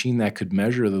finding a machine that could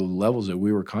measure the levels that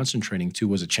we were concentrating to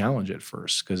was a challenge at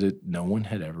first because no one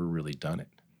had ever really done it.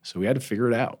 So we had to figure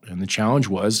it out. And the challenge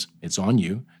was, it's on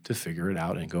you to figure it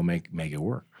out and go make it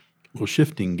work. Well,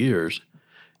 shifting gears,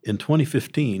 in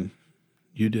 2015,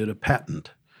 you did a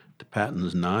patent. The patent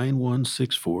is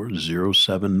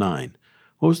 9164079.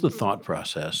 What was the thought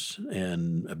process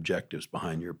and objectives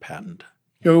behind your patent?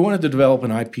 We wanted to develop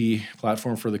an IP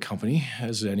platform for the company,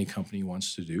 as any company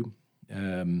wants to do.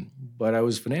 But I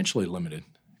was financially limited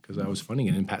because I was funding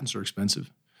it, and patents are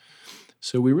expensive.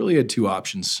 So we really had two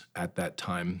options at that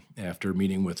time after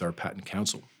meeting with our patent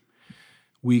counsel.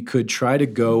 We could try to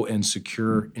go and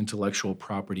secure intellectual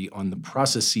property on the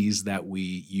processes that we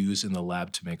use in the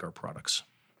lab to make our products.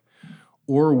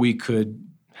 Or we could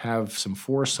have some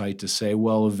foresight to say,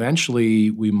 well,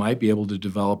 eventually we might be able to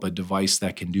develop a device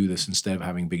that can do this instead of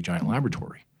having a big giant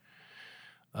laboratory,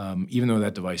 even though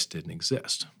that device didn't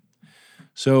exist.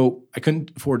 So I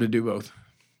couldn't afford to do both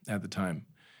at the time.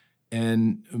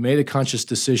 And made a conscious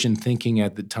decision thinking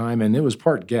at the time, and it was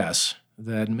part guess,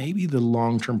 that maybe the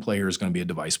long-term player is going to be a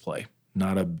device play,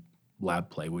 not a lab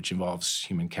play, which involves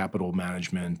human capital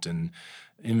management and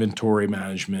inventory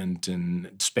management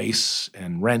and space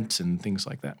and rent and things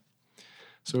like that.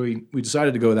 So we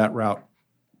decided to go that route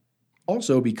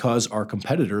also because our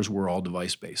competitors were all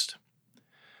device-based.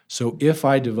 So if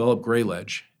I develop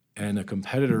Greyledge and a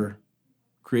competitor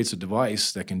creates a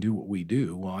device that can do what we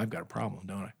do, well, I've got a problem,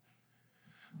 don't I?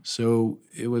 So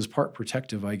it was part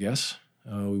protective, I guess.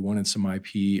 We wanted some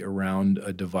IP around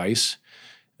a device,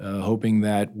 hoping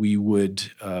that we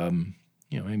would,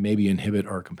 maybe inhibit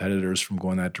our competitors from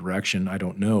going that direction. I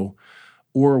don't know.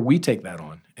 Or we take that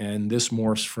on, and this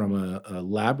morphs from a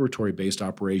laboratory-based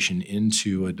operation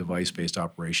into a device-based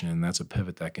operation, and that's a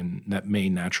pivot that may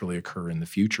naturally occur in the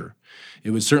future.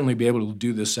 It would certainly be able to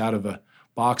do this out of a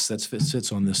box that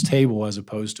sits on this table as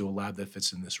opposed to a lab that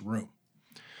fits in this room.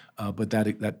 But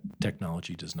that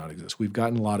technology does not exist. We've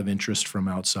gotten a lot of interest from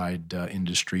outside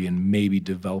industry and maybe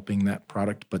developing that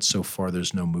product, but so far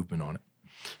there's no movement on it.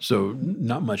 So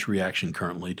not much reaction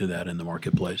currently to that in the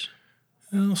marketplace?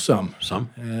 Well, some.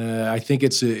 I think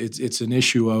it's an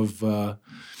issue of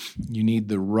you need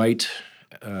the right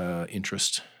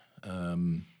interest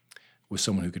with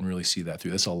someone who can really see that through.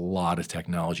 That's a lot of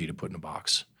technology to put in a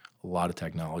box. A lot of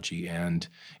technology, and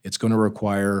it's going to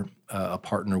require a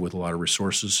partner with a lot of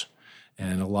resources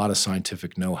and a lot of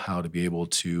scientific know-how to be able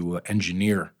to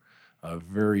engineer a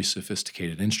very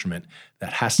sophisticated instrument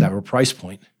that has to have a price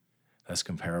point that's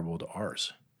comparable to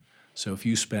ours. So if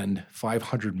you spend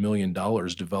 $500 million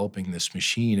developing this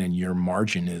machine and your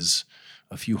margin is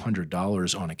a few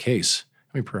 $100s on a case,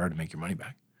 I mean, pretty hard to make your money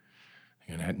back.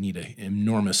 You're going to need an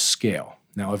enormous scale.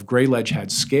 Now, if Greyledge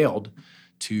had scaled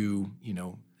to,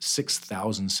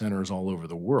 6,000 centers all over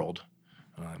the world,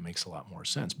 it makes a lot more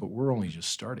sense. But we're only just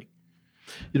starting.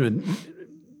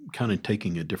 Kind of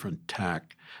taking a different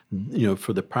tack,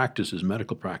 for the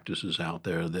medical practices out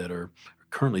there that are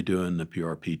currently doing the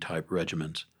PRP type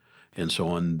regimens and so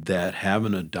on that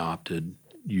haven't adopted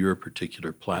your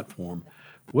particular platform,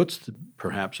 what's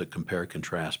perhaps a compare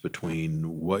contrast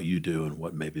between what you do and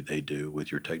what maybe they do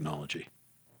with your technology?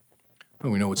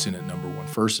 Well, we know what's in it, number one,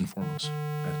 first and foremost.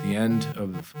 At the end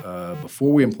of,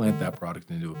 before we implant that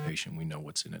product into a patient, we know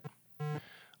what's in it.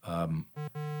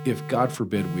 If, God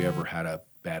forbid, we ever had a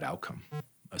bad outcome,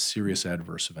 a serious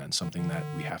adverse event, something that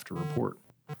we have to report,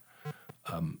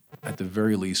 at the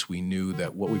very least, we knew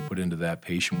that what we put into that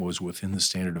patient was within the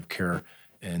standard of care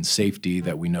and safety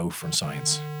that we know from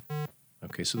science.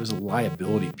 Okay, so there's a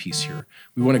liability piece here.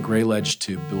 We want a Greyledge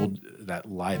to build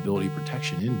that liability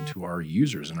protection into our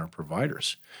users and our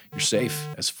providers. You're safe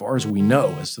as far as we know,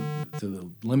 as to the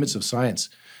limits of science,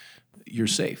 you're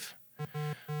safe.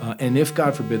 And if,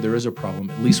 God forbid, there is a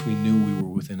problem, at least we knew we were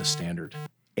within a standard.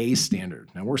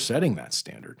 Now, we're setting that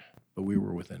standard, but we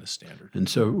were within a standard. And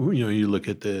so, you look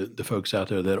at the folks out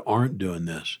there that aren't doing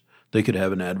this, they could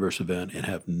have an adverse event and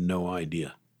have no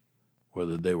idea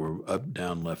whether they were up,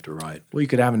 down, left, or right. Well, you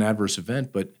could have an adverse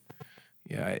event, but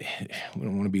we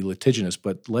don't want to be litigious,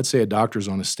 but let's say a doctor's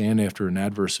on a stand after an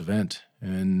adverse event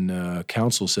and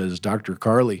counsel says, Dr.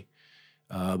 Carley,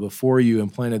 before you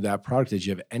implanted that product, did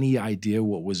you have any idea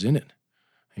what was in it?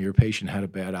 And your patient had a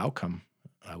bad outcome,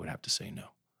 I would have to say no.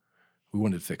 We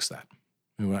wanted to fix that.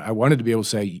 I wanted to be able to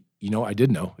say, I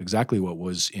did know exactly what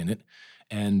was in it.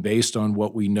 And based on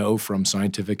what we know from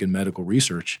scientific and medical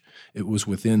research, it was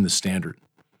within the standard.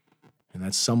 And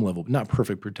that's some level, not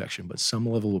perfect protection, but some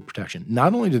level of protection,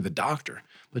 not only to the doctor,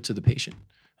 but to the patient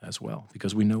as well,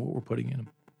 because we know what we're putting in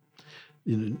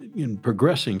them. In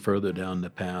progressing further down the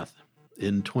path,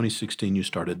 in 2016, you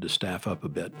started to staff up a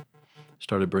bit,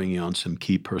 started bringing on some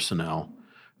key personnel.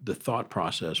 The thought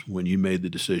process when you made the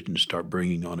decision to start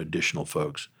bringing on additional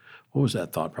folks, what was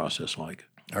that thought process like?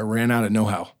 I ran out of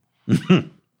know-how.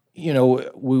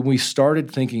 When we started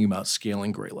thinking about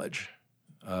scaling GrayLedge,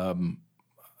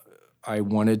 I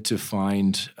wanted to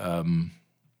find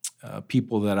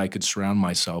people that I could surround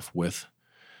myself with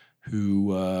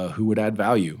who would add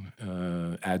value,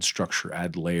 add structure,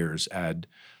 add layers, add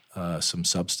some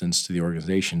substance to the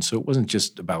organization. So it wasn't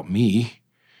just about me.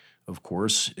 Of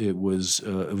course, it was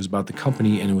about the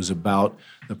company, and it was about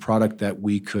the product that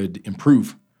we could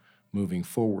improve moving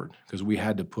forward, because we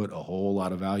had to put a whole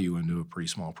lot of value into a pretty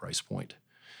small price point,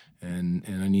 and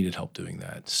I needed help doing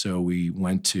that. So we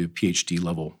went to PhD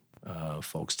level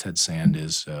folks. Ted Sand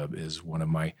is one of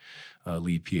my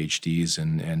lead PhDs,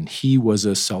 and he was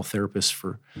a cell therapist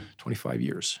for 25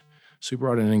 years. So he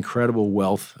brought an incredible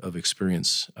wealth of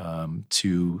experience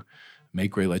to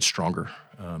make GrayLedge stronger,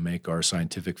 make our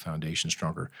scientific foundation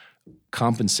stronger,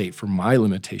 compensate for my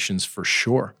limitations for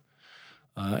sure.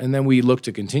 And then we look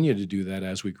to continue to do that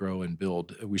as we grow and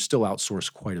build. We still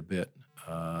outsource quite a bit,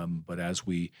 but as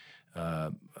we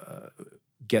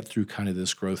get through kind of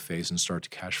this growth phase and start to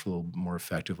cash flow more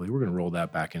effectively, we're going to roll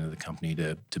that back into the company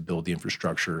to build the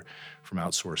infrastructure from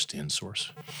outsource to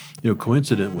insource.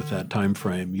 Coincident with that time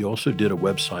frame, you also did a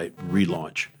website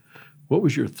relaunch. What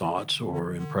was your thoughts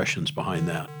or impressions behind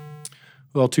that?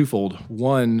 Well, twofold.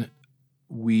 One,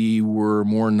 we were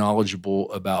more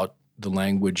knowledgeable about the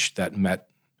language that met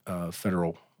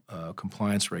federal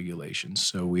compliance regulations,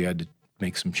 so we had to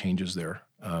make some changes there.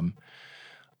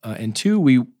 And two,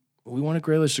 we wanted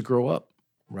GrayLedge to grow up,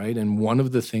 right? And one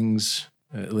of the things,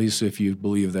 at least if you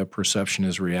believe that perception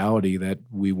is reality, that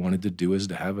we wanted to do is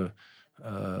to have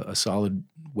a solid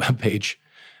webpage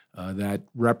that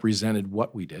represented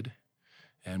what we did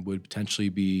and would potentially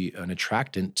be an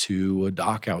attractant to a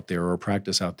doc out there or a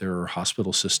practice out there or a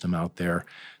hospital system out there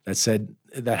that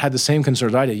had the same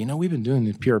concerns I did. We've been doing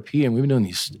the PRP and we've been doing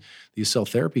these cell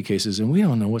therapy cases and we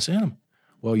don't know what's in them.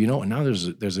 Well, now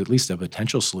there's at least a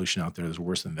potential solution out there that's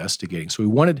worth investigating. So we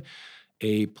wanted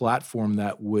a platform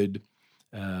that would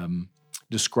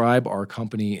describe our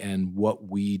company and what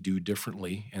we do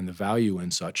differently and the value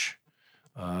and such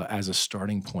as a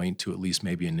starting point to at least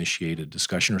maybe initiate a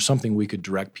discussion or something we could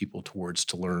direct people towards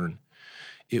to learn.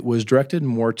 It was directed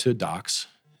more to docs,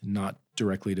 not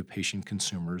directly to patient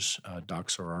consumers.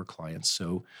 Docs are our clients,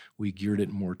 so we geared it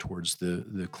more towards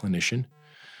the clinician.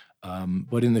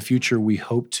 But in the future, we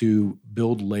hope to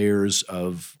build layers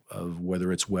of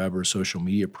whether it's web or social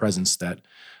media presence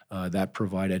that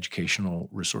provide educational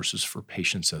resources for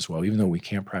patients as well. Even though we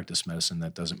can't practice medicine,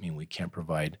 that doesn't mean we can't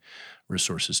provide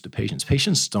resources to patients.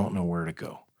 Patients don't know where to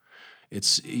go.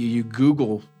 You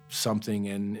Google something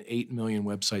and 8 million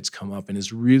websites come up, and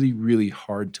it's really, really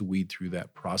hard to weed through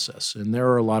that process. And there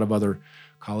are a lot of other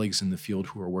colleagues in the field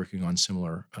who are working on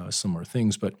similar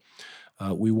things, but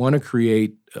we want to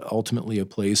create ultimately a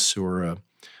place or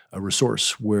a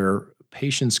resource where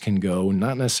patients can go,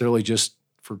 not necessarily just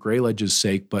for GrayLedge's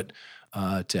sake, but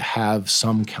to have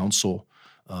some counsel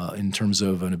in terms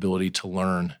of an ability to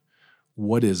learn,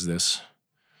 what is this?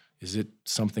 Is it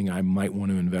something I might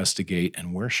want to investigate,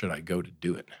 and where should I go to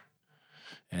do it?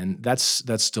 And that's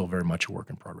still very much a work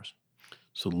in progress.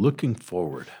 So looking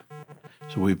forward,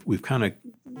 so we've kind of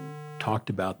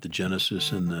talked about the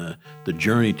genesis and the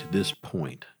journey to this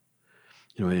point.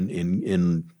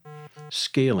 In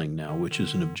scaling now, which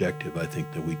is an objective I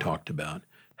think that we talked about,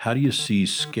 how do you see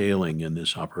scaling in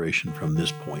this operation from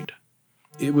this point?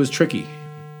 It was tricky.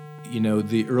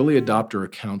 The early adopter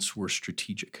accounts were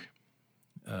strategic.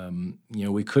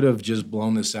 We could have just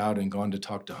blown this out and gone to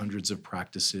talk to hundreds of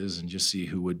practices and just see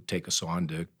who would take us on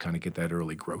to kind of get that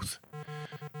early growth.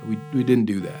 We didn't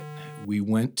do that. We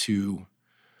went to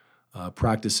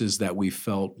practices that we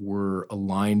felt were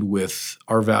aligned with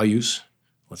our values.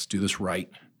 Let's do this right,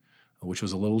 which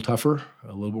was a little tougher,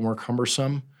 a little bit more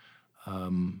cumbersome,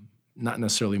 not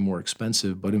necessarily more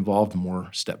expensive, but involved more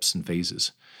steps and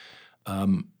phases.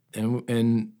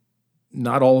 And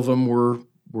not all of them were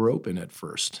open at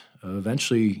first.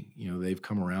 Eventually, they've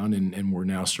come around, and we're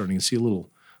now starting to see a little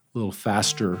little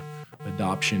faster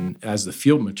adoption as the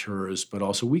field matures, but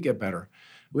also we get better.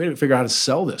 We had to figure out how to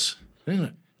sell this. We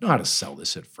didn't know how to sell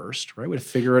this at first, right? We had to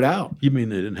figure it out. You mean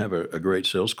they didn't have a great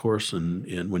sales course when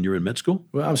you were in med school?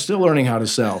 Well, I'm still learning how to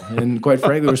sell. And quite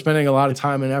frankly, we're spending a lot of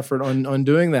time and effort on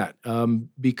doing that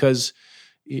because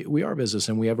we are a business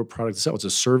and we have a product to sell. It's a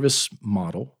service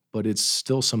model, but it's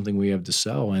still something we have to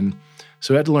sell. And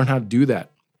so we had to learn how to do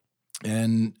that.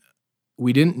 And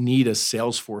we didn't need a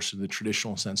sales force in the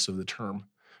traditional sense of the term.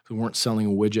 We weren't selling a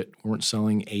widget. We weren't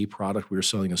selling a product. We were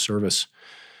selling a service.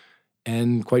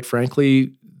 And quite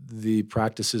frankly, the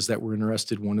practices that were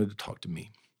interested wanted to talk to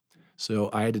me. So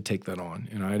I had to take that on,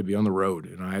 and I had to be on the road,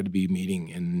 and I had to be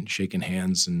meeting and shaking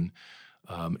hands. And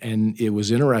it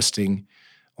was interesting.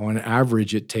 On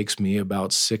average, it takes me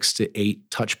about 6 to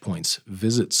 8 touch points,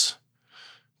 visits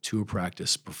to a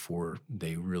practice before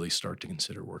they really start to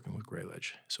consider working with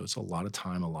Grayledge. So it's a lot of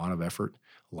time, a lot of effort,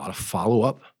 a lot of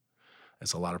follow-up.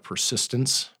 It's a lot of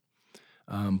persistence.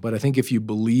 But I think if you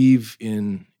believe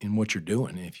in what you're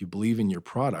doing, if you believe in your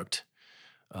product,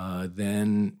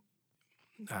 then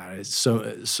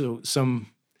some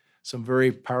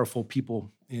very powerful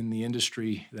people in the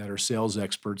industry that are sales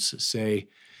experts say,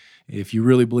 if you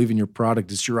really believe in your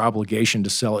product, it's your obligation to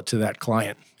sell it to that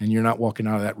client, and you're not walking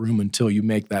out of that room until you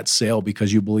make that sale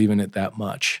because you believe in it that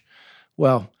much.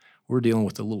 Well, we're dealing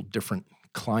with a little different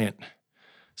client.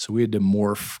 So we had to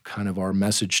morph kind of our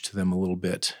message to them a little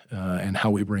bit and how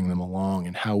we bring them along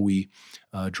and how we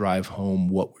drive home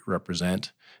what we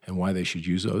represent and why they should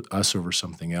use us over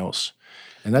something else.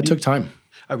 And that took time.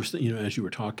 I was, as you were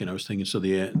talking, I was thinking, so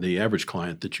the average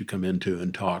client that you come into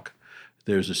and talk,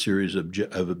 there's a series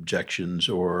of objections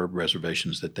or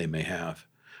reservations that they may have.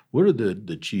 What are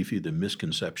the chief either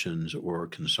misconceptions or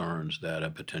concerns that a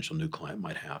potential new client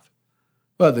might have?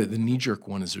 Well, the knee-jerk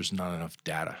one is there's not enough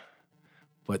data.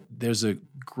 But there's a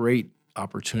great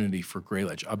opportunity for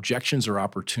Grayledge. Objections are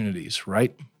opportunities,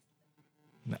 right?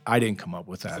 I didn't come up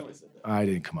with that. I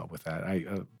didn't come up with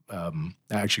that.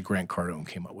 Actually, Grant Cardone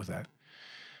came up with that.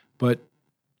 But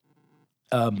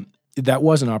that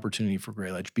was an opportunity for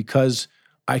Grayledge because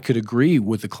I could agree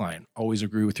with the client. Always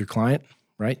agree with your client,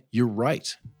 right? You're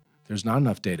right. There's not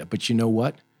enough data. But you know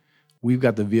what? We've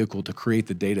got the vehicle to create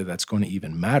the data that's going to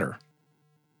even matter.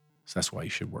 So that's why you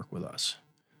should work with us.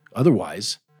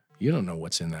 Otherwise, you don't know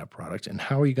what's in that product, and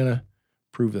how are you going to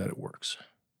prove that it works?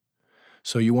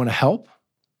 So you want to help,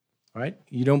 right?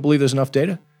 You don't believe there's enough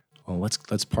data? Well,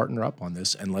 let's partner up on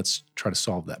this, and let's try to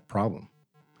solve that problem.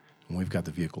 And we've got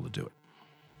the vehicle to do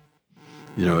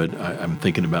it. I'm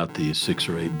thinking about the 6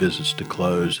 or 8 visits to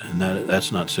close, and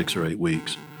that's not 6 or 8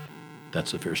 weeks.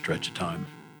 That's a fair stretch of time.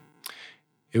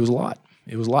 It was a lot.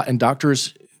 And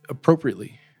doctors,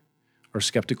 appropriately, are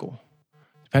skeptical.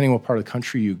 Depending on what part of the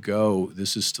country you go,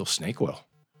 this is still snake oil,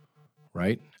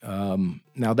 right?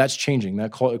 Now that's changing.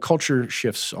 That culture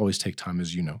shifts always take time,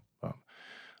 as you know.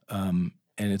 And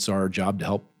it's our job to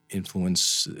help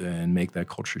influence and make that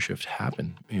culture shift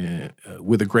happen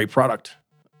with a great product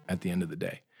at the end of the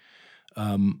day.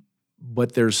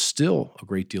 But there's still a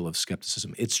great deal of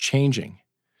skepticism. It's changing.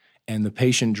 And the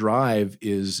patient drive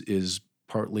is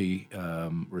partly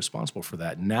responsible for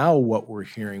that. Now what we're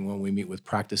hearing when we meet with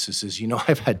practices is,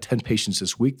 I've had 10 patients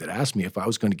this week that asked me if I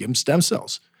was going to give them stem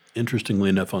cells. Interestingly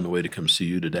enough, on the way to come see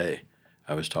you today,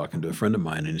 I was talking to a friend of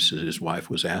mine, and he said his wife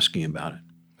was asking about it.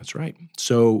 That's right.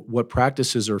 So what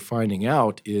practices are finding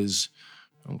out is,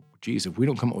 if we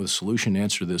don't come up with a solution to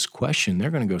answer this question, they're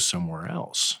going to go somewhere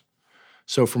else.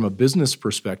 So from a business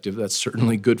perspective, that's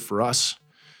certainly good for us,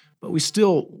 but we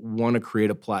still want to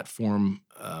create a platform.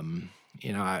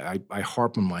 I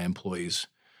harp on my employees,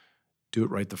 do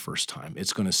it right the first time.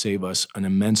 It's going to save us an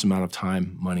immense amount of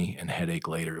time, money, and headache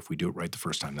later if we do it right the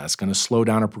first time. That's going to slow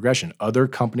down our progression. Other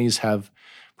companies have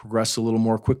progressed a little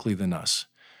more quickly than us,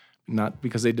 not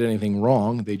because they did anything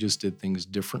wrong. They just did things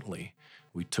differently.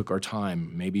 We took our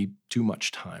time, maybe too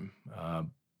much time,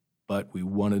 but we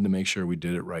wanted to make sure we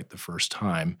did it right the first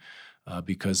time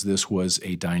because this was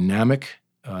a dynamic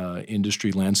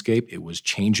industry landscape. It was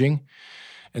changing.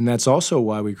 And that's also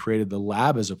why we created the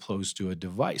lab as opposed to a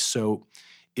device. So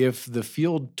if the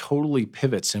field totally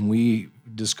pivots and we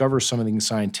discover something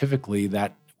scientifically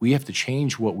that we have to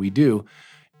change what we do,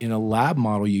 in a lab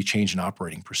model, you change an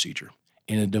operating procedure.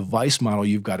 In a device model,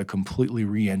 you've got to completely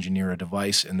re-engineer a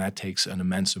device, and that takes an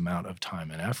immense amount of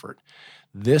time and effort.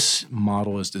 This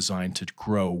model is designed to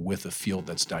grow with a field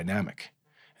that's dynamic.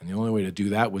 And the only way to do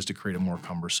that was to create a more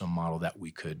cumbersome model that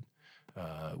we could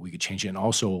change it and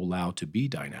also allow to be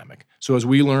dynamic. So as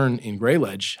we learn in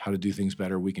Grayledge how to do things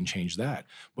better, we can change that.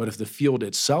 But if the field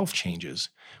itself changes,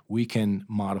 we can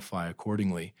modify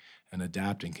accordingly and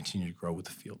adapt and continue to grow with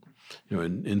the field.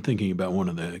 In thinking about one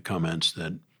of the comments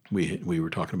that we were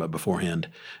talking about beforehand,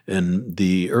 and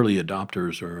the early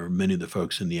adopters are many of the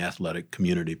folks in the athletic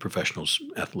community, professionals,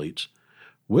 athletes.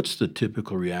 What's the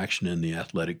typical reaction in the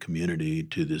athletic community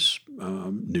to this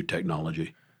new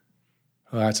technology?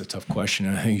 Well, that's a tough question.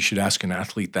 I think you should ask an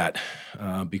athlete that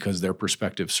because their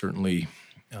perspective certainly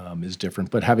is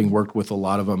different. But having worked with a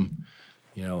lot of them,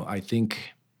 I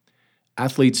think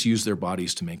athletes use their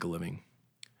bodies to make a living.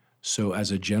 So as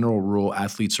a general rule,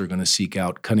 athletes are going to seek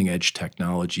out cutting-edge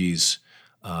technologies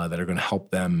that are going to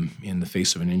help them in the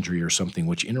face of an injury or something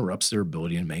which interrupts their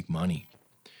ability to make money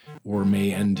or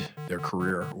may end their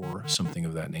career or something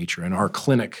of that nature. And our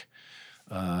clinic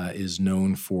is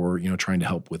known for trying to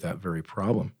help with that very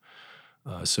problem.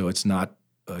 So it's not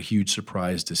a huge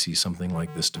surprise to see something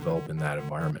like this develop in that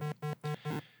environment.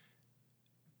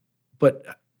 But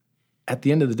at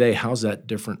the end of the day, how's that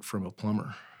different from a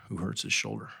plumber who hurts his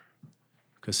shoulder?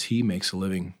 Because he makes a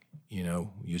living,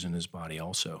 using his body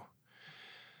also.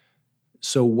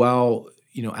 So while,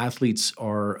 athletes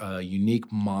are a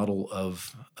unique model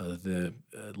of the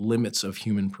limits of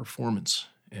human performance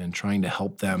and trying to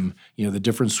help them, the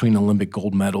difference between an Olympic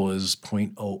gold medal is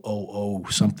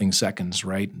 0.000 something seconds,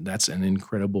 right? That's an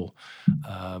incredible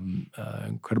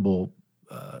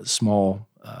small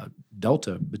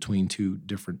delta between two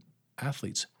different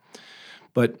athletes.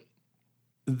 But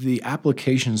the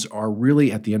applications are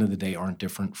really, at the end of the day, aren't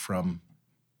different from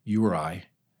you or I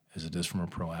as it is from a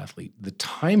pro athlete. The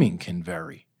timing can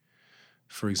vary.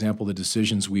 For example, the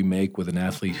decisions we make with an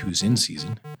athlete who's in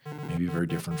season may be very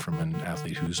different from an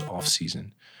athlete who's off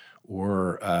season,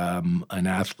 or an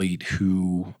athlete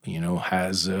who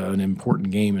has an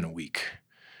important game in a week,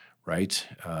 right?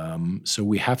 So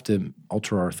we have to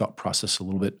alter our thought process a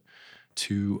little bit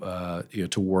to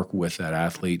work with that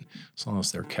athlete as long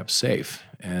as they're kept safe.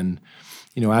 And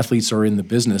athletes are in the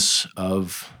business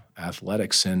of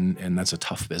athletics, and that's a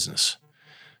tough business.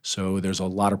 So there's a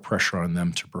lot of pressure on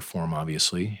them to perform,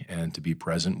 obviously, and to be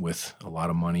present with a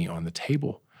lot of money on the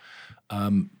table.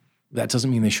 That doesn't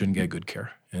mean they shouldn't get good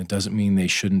care, and it doesn't mean they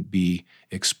shouldn't be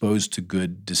exposed to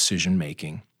good decision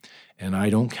making. And I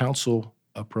don't counsel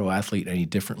a pro athlete any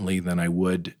differently than I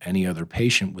would any other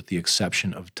patient, with the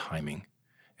exception of timing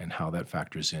and how that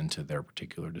factors into their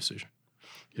particular decision.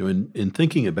 In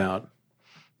thinking about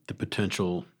the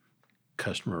potential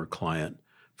customer or client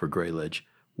for Grayledge,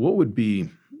 what would be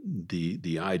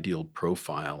the ideal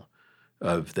profile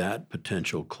of that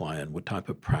potential client? What type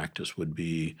of practice would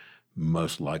be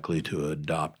most likely to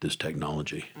adopt this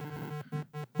technology?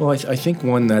 Well, I think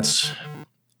one that's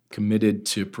committed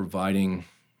to providing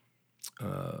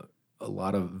a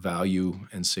lot of value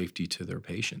and safety to their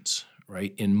patients,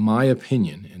 right? In my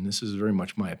opinion, and this is very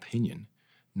much my opinion,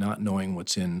 not knowing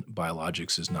what's in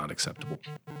biologics is not acceptable.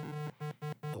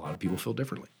 A lot of people feel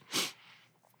differently.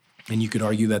 And you could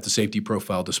argue that the safety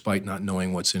profile, despite not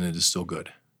knowing what's in it, is still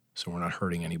good. So we're not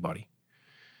hurting anybody.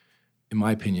 In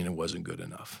my opinion, it wasn't good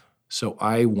enough. So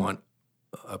I want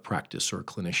a practice or a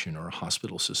clinician or a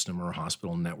hospital system or a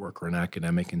hospital network or an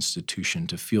academic institution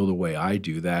to feel the way I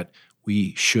do, that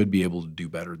we should be able to do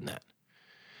better than that.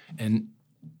 And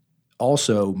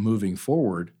also, moving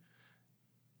forward,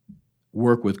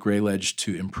 work with Grayledge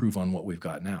to improve on what we've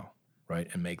got now, right,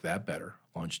 and make that better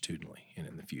longitudinally and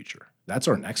in the future. That's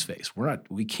our next phase.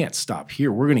 We can't stop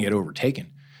here. We're going to get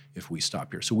overtaken if we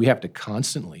stop here. So we have to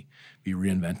constantly be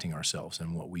reinventing ourselves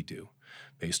and what we do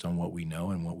based on what we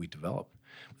know and what we develop.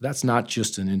 But that's not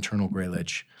just an internal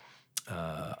Grayledge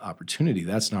opportunity.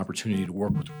 That's an opportunity to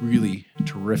work with really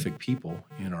terrific people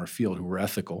in our field who are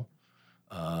ethical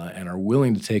and are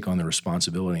willing to take on the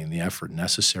responsibility and the effort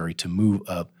necessary to move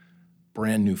a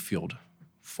brand new field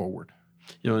forward.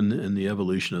 And the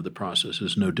evolution of the process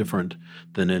is no different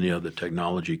than any other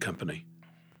technology company.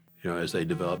 As they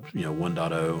develop,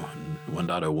 1.0 and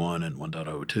 1.01 and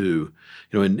 1.02,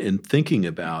 in thinking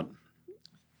about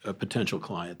a potential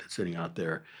client that's sitting out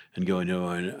there and going,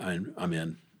 I'm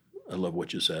in. I love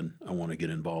what you said. I want to get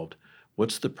involved.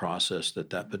 What's the process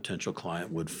that potential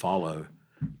client would follow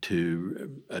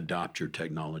to adopt your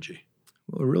technology?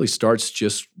 Well, it really starts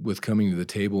just with coming to the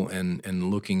table and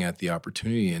looking at the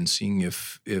opportunity and seeing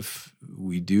if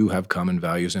we do have common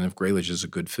values and if Grayledge is a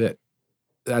good fit.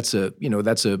 That's a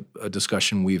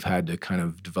discussion we've had to kind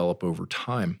of develop over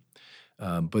time.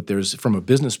 But from a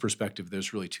business perspective,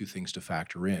 there's really two things to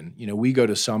factor in. We go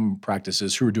to some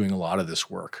practices who are doing a lot of this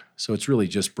work, so it's really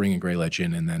just bringing Grayledge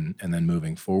in and then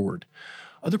moving forward.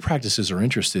 Other practices are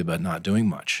interested but not doing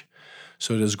much.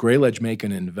 So does Grayledge make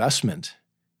an investment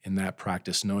in that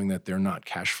practice, knowing that they're not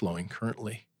cash flowing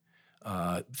currently,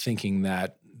 thinking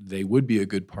that they would be a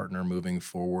good partner moving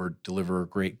forward, deliver a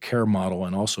great care model,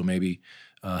 and also maybe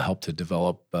help to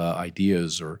develop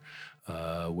ideas or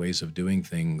ways of doing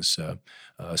things,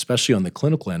 especially on the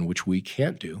clinical end, which we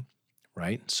can't do,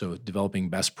 right? So developing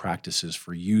best practices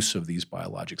for use of these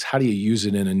biologics. How do you use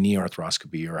it in a knee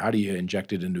arthroscopy, or how do you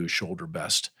inject it into a shoulder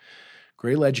best?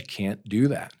 GrayLedge can't do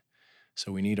that.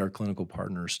 So we need our clinical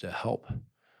partners to help,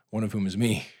 one of whom is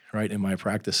me, right, in my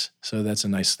practice. So that's a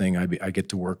nice thing. I get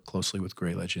to work closely with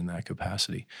GrayLedge in that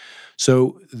capacity.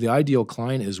 So the ideal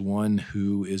client is one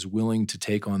who is willing to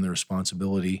take on the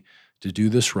responsibility to do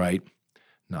this right,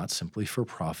 not simply for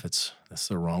profits. That's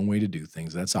the wrong way to do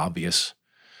things. That's obvious.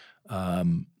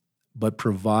 But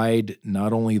provide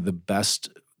not only the best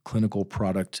clinical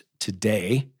product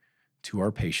today to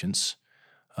our patients,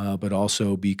 but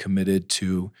also be committed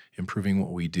to improving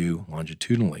what we do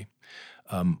longitudinally.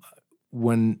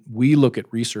 When we look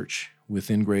at research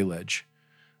within GrayLedge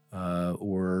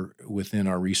or within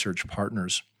our research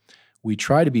partners, we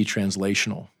try to be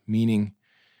translational, meaning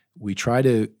we try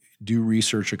to do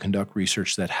research or conduct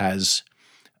research that has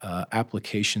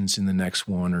applications in the next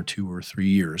 1 or 2 or 3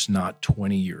 years, not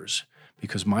 20 years.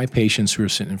 Because my patients who are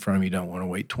sitting in front of me don't want to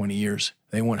wait 20 years.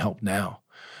 They want help now.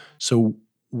 So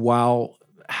while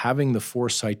having the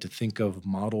foresight to think of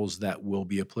models that will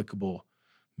be applicable,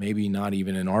 maybe not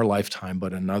even in our lifetime,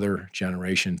 but another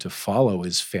generation to follow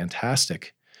is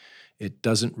fantastic, it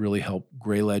doesn't really help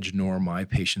GrayLedge nor my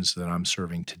patients that I'm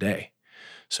serving today.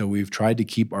 So we've tried to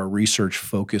keep our research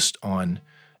focused on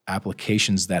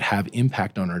applications that have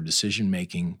impact on our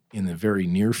decision-making in the very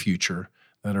near future,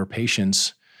 that our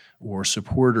patients or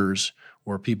supporters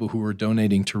or people who are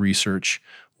donating to research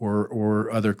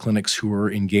or other clinics who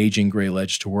are engaging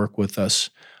GrayLedge to work with us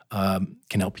can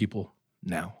help people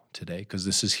now, today, because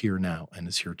this is here now and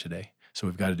it's here today. So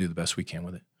we've got to do the best we can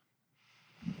with it.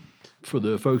 For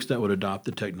the folks that would adopt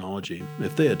the technology,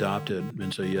 if they adopt it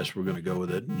and say, yes, we're going to go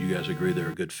with it, and you guys agree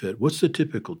they're a good fit, what's the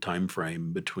typical time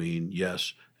frame between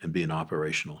yes and being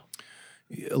operational?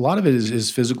 A lot of it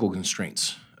is physical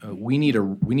constraints. We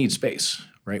need space,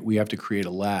 right? We have to create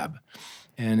a lab.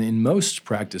 And in most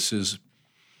practices,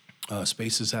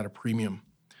 space is at a premium.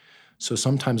 So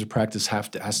sometimes a practice has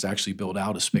to actually build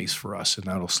out a space for us, and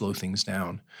that'll slow things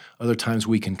down. Other times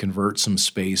we can convert some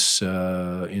space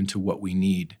into what we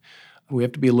need. We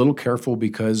have to be a little careful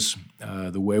because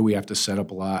the way we have to set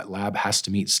up a lab has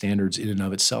to meet standards in and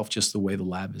of itself, just the way the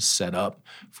lab is set up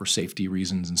for safety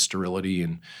reasons and sterility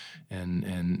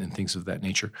and things of that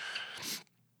nature.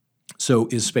 So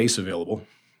is space available?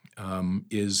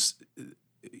 Is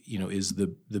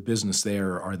the business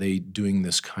there? Are they doing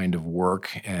this kind of work?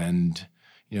 And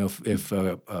if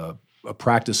a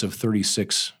practice of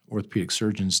 36 orthopedic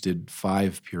surgeons did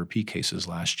 5 PRP cases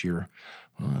last year,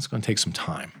 well, that's going to take some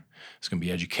time. There's going to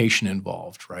be education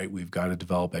involved, right? We've got to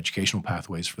develop educational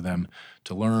pathways for them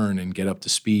to learn and get up to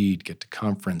speed, get to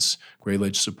conference.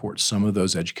 GrayLedge supports some of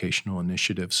those educational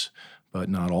initiatives, but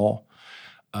not all.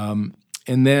 And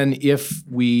then if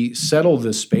we settle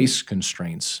the space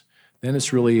constraints, then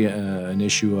it's really an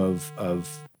issue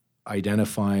of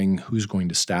identifying who's going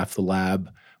to staff the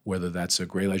lab, whether that's a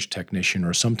GrayLedge technician,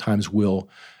 or sometimes we'll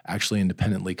actually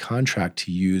independently contract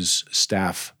to use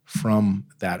staff from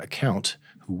that account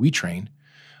who we train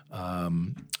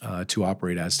to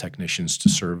operate as technicians to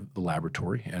serve the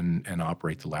laboratory and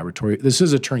operate the laboratory. This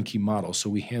is a turnkey model, so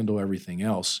we handle everything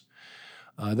else.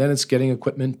 Then it's getting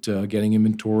equipment, getting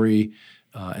inventory,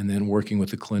 and then working with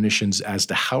the clinicians as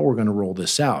to how we're going to roll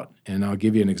this out. And I'll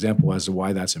give you an example as to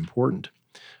why that's important.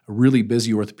 A really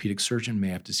busy orthopedic surgeon may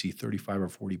have to see 35 or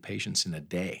 40 patients in a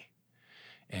day.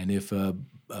 And if a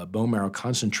bone marrow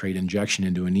concentrate injection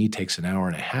into a knee takes an hour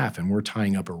and a half, and we're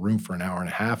tying up a room for an hour and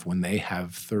a half when they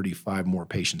have 35 more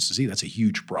patients to see, that's a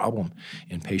huge problem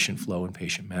in patient flow and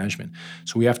patient management.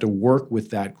 So we have to work with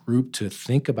that group to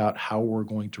think about how we're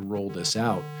going to roll this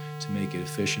out to make it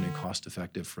efficient and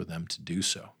cost-effective for them to do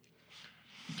so.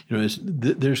 There's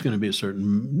going to be a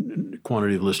certain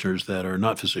quantity of listeners that are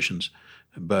not physicians,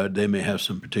 but they may have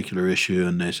some particular issue,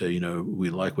 and they say, we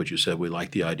like what you said, we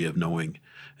like the idea of knowing.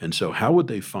 And so how would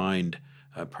they find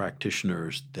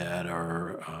practitioners that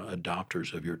are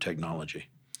adopters of your technology?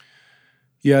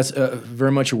 Yeah, it's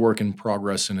very much a work in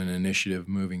progress and an initiative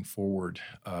moving forward.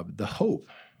 The hope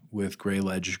with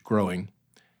GrayLedge growing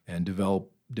and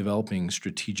developing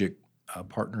strategic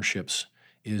partnerships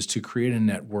is to create a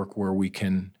network where we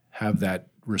can have that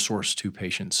resource to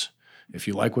patients. If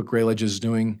you like what GrayLedge is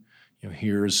doing,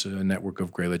 here's a network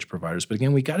of GrayLedge providers. But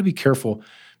again, we got to be careful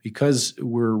because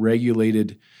we're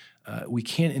regulated. We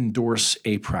can't endorse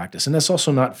a practice, and that's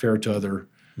also not fair to other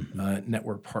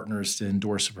network partners to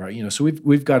endorse a product. So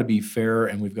we've got to be fair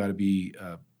and we've got to be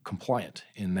compliant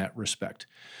in that respect.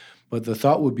 But the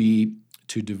thought would be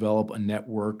to develop a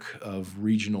network of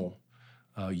regional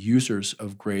users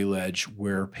of GrayLedge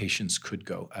where patients could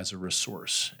go as a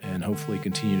resource and hopefully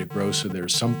continue to grow so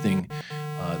there's something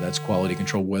that's quality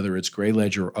control, whether it's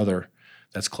GrayLedge or other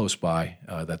that's close by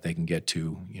that they can get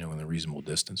to, in a reasonable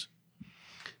distance.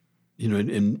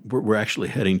 And we're actually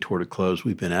heading toward a close.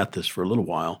 We've been at this for a little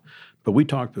while, but we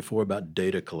talked before about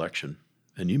data collection,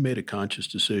 and you made a conscious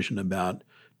decision about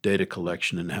data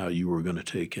collection and how you were going to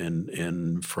take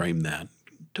and frame that.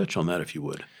 Touch on that if you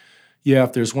would. Yeah,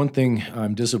 if there's one thing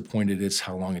I'm disappointed, it's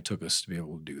how long it took us to be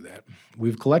able to do that.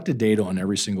 We've collected data on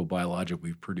every single biologic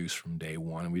we've produced from day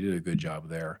one, and we did a good job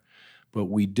there. But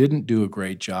we didn't do a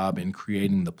great job in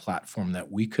creating the platform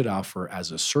that we could offer as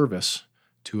a service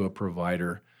to a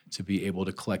provider to be able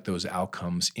to collect those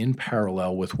outcomes in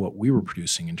parallel with what we were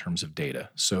producing in terms of data.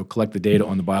 So collect the data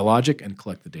on the biologic and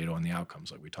collect the data on the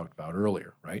outcomes like we talked about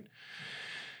earlier, right?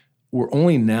 We're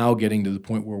only now getting to the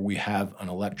point where we have an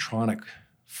electronic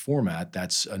format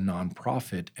that's a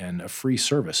nonprofit and a free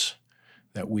service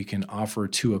that we can offer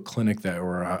to a clinic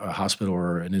or a hospital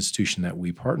or an institution that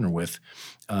we partner with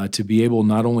to be able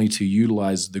not only to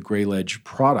utilize the GrayLedge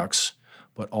products,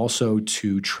 but also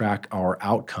to track our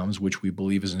outcomes, which we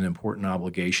believe is an important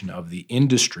obligation of the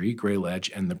industry,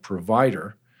 GrayLedge, and the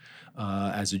provider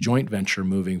as a joint venture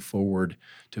moving forward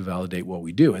to validate what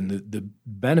we do. And the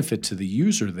benefit to the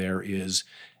user there is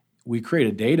we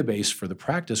create a database for the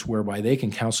practice whereby they can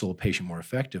counsel a patient more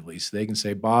effectively. So they can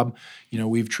say, Bob,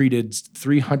 we've treated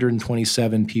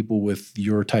 327 people with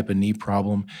your type of knee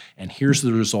problem, and here's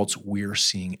the results we're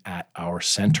seeing at our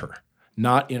center,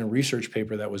 not in a research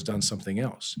paper that was done something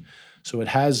else. So it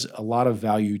has a lot of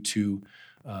value to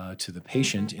the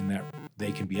patient in that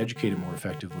they can be educated more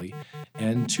effectively,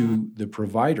 and to the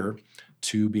provider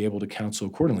to be able to counsel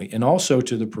accordingly, and also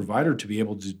to the provider to be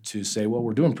able to say, well,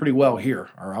 we're doing pretty well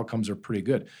here. Our outcomes are pretty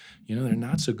good. They're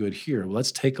not so good here.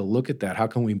 Let's take a look at that. How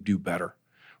can we do better?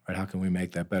 Right? How can we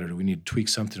make that better? Do we need to tweak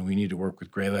something? Do we need to work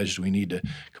with GrayLedge? Do we need to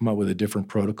come up with a different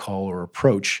protocol or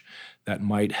approach that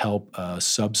might help a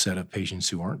subset of patients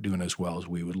who aren't doing as well as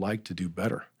we would like to do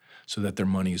better so that their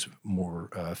money is more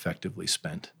effectively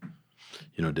spent?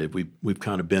 Dave, we've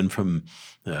kind of been from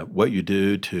what you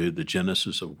do to the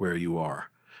genesis of where you are.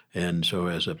 And so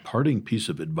as a parting piece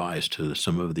of advice to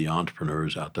some of the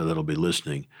entrepreneurs out there that'll be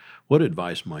listening, what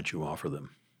advice might you offer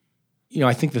them?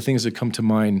 I think the things that come to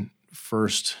mind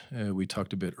first, we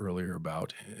talked a bit earlier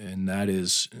about, and that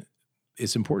is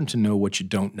it's important to know what you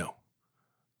don't know.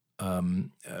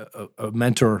 A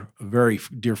mentor, a very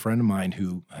dear friend of mine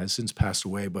who has since passed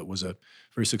away but was a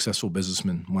very successful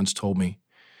businessman, once told me,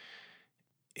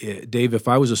 Dave, if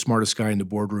I was the smartest guy in the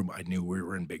boardroom, I knew we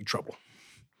were in big trouble.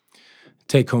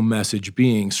 Take-home message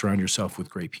being surround yourself with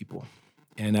great people.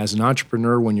 And as an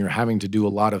entrepreneur, when you're having to do a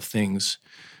lot of things,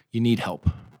 you need help,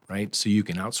 right? So you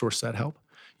can outsource that help.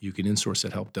 You can insource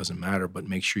that help, doesn't matter, but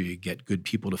make sure you get good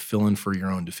people to fill in for your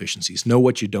own deficiencies. Know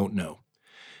what you don't know.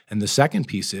 And the second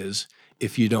piece is,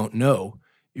 if you don't know,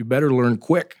 you better learn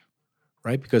quick,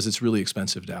 right? Because it's really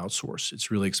expensive to outsource. It's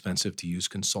really expensive to use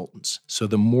consultants. So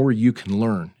the more you can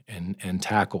learn and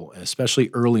tackle,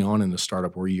 especially early on in the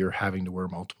startup where you're having to wear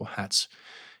multiple hats,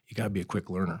 you got to be a quick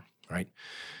learner, right?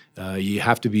 You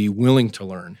have to be willing to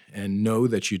learn and know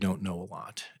that you don't know a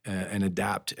lot and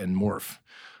adapt and morph.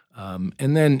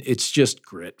 And then it's just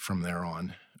grit from there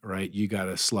on, right? You got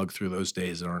to slug through those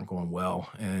days that aren't going well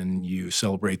and you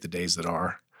celebrate the days that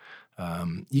are.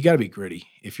 You got to be gritty.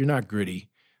 If you're not gritty,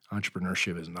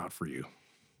 entrepreneurship is not for you.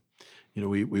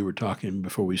 We were talking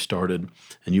before we started,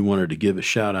 and you wanted to give a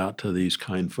shout out to these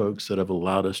kind folks that have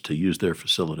allowed us to use their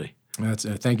facility.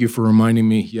 Thank you for reminding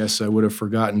me. Yes, I would have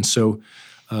forgotten. So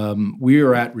we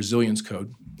are at Resilience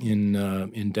Code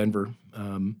in Denver,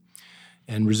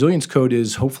 and Resilience Code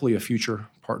is hopefully a future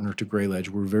partner to GrayLedge.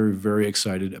 We're very, very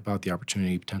excited about the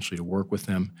opportunity potentially to work with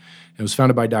them. It was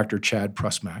founded by Dr. Chad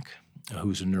Prusmack,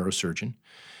 who's a neurosurgeon.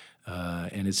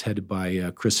 And it's headed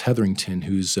by Chris Hetherington,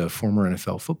 who's a former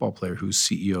NFL football player who's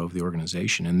CEO of the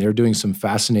organization. And they're doing some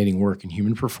fascinating work in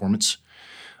human performance,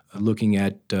 looking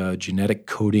at genetic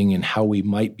coding and how we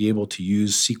might be able to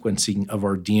use sequencing of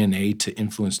our DNA to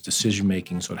influence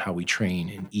decision-making on how we train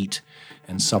and eat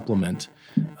and supplement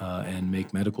and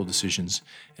make medical decisions.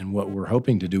 And what we're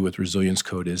hoping to do with Resilience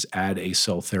Code is add a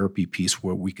cell therapy piece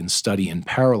where we can study in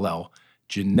parallel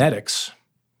genetics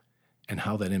and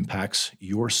how that impacts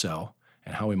your cell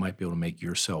and how we might be able to make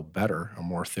your cell better or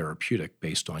more therapeutic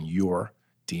based on your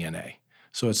DNA.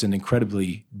 So it's an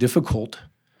incredibly difficult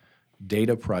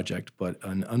data project, but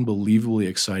an unbelievably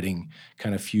exciting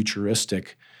kind of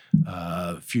futuristic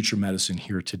future medicine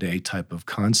here today type of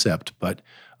concept. But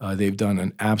they've done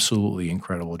an absolutely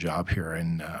incredible job here,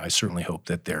 and I certainly hope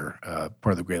that they're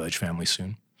part of the Graylage family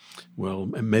soon. Well,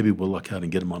 and maybe we'll look out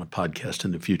and get them on a podcast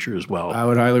in the future as well. I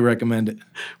would highly recommend it.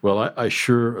 Well, I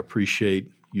sure appreciate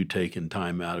you taking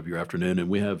time out of your afternoon. And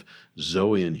we have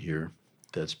Zoe in here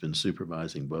that's been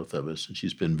supervising both of us, and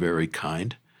she's been very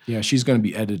kind. Yeah, she's going to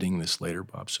be editing this later,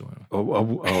 Bob. So,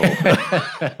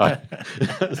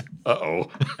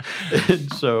 Uh-oh.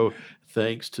 And so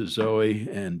thanks to Zoe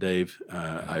and Dave.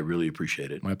 I really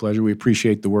appreciate it. My pleasure. We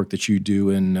appreciate the work that you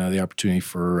do and the opportunity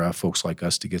for folks like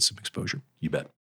us to get some exposure. You bet.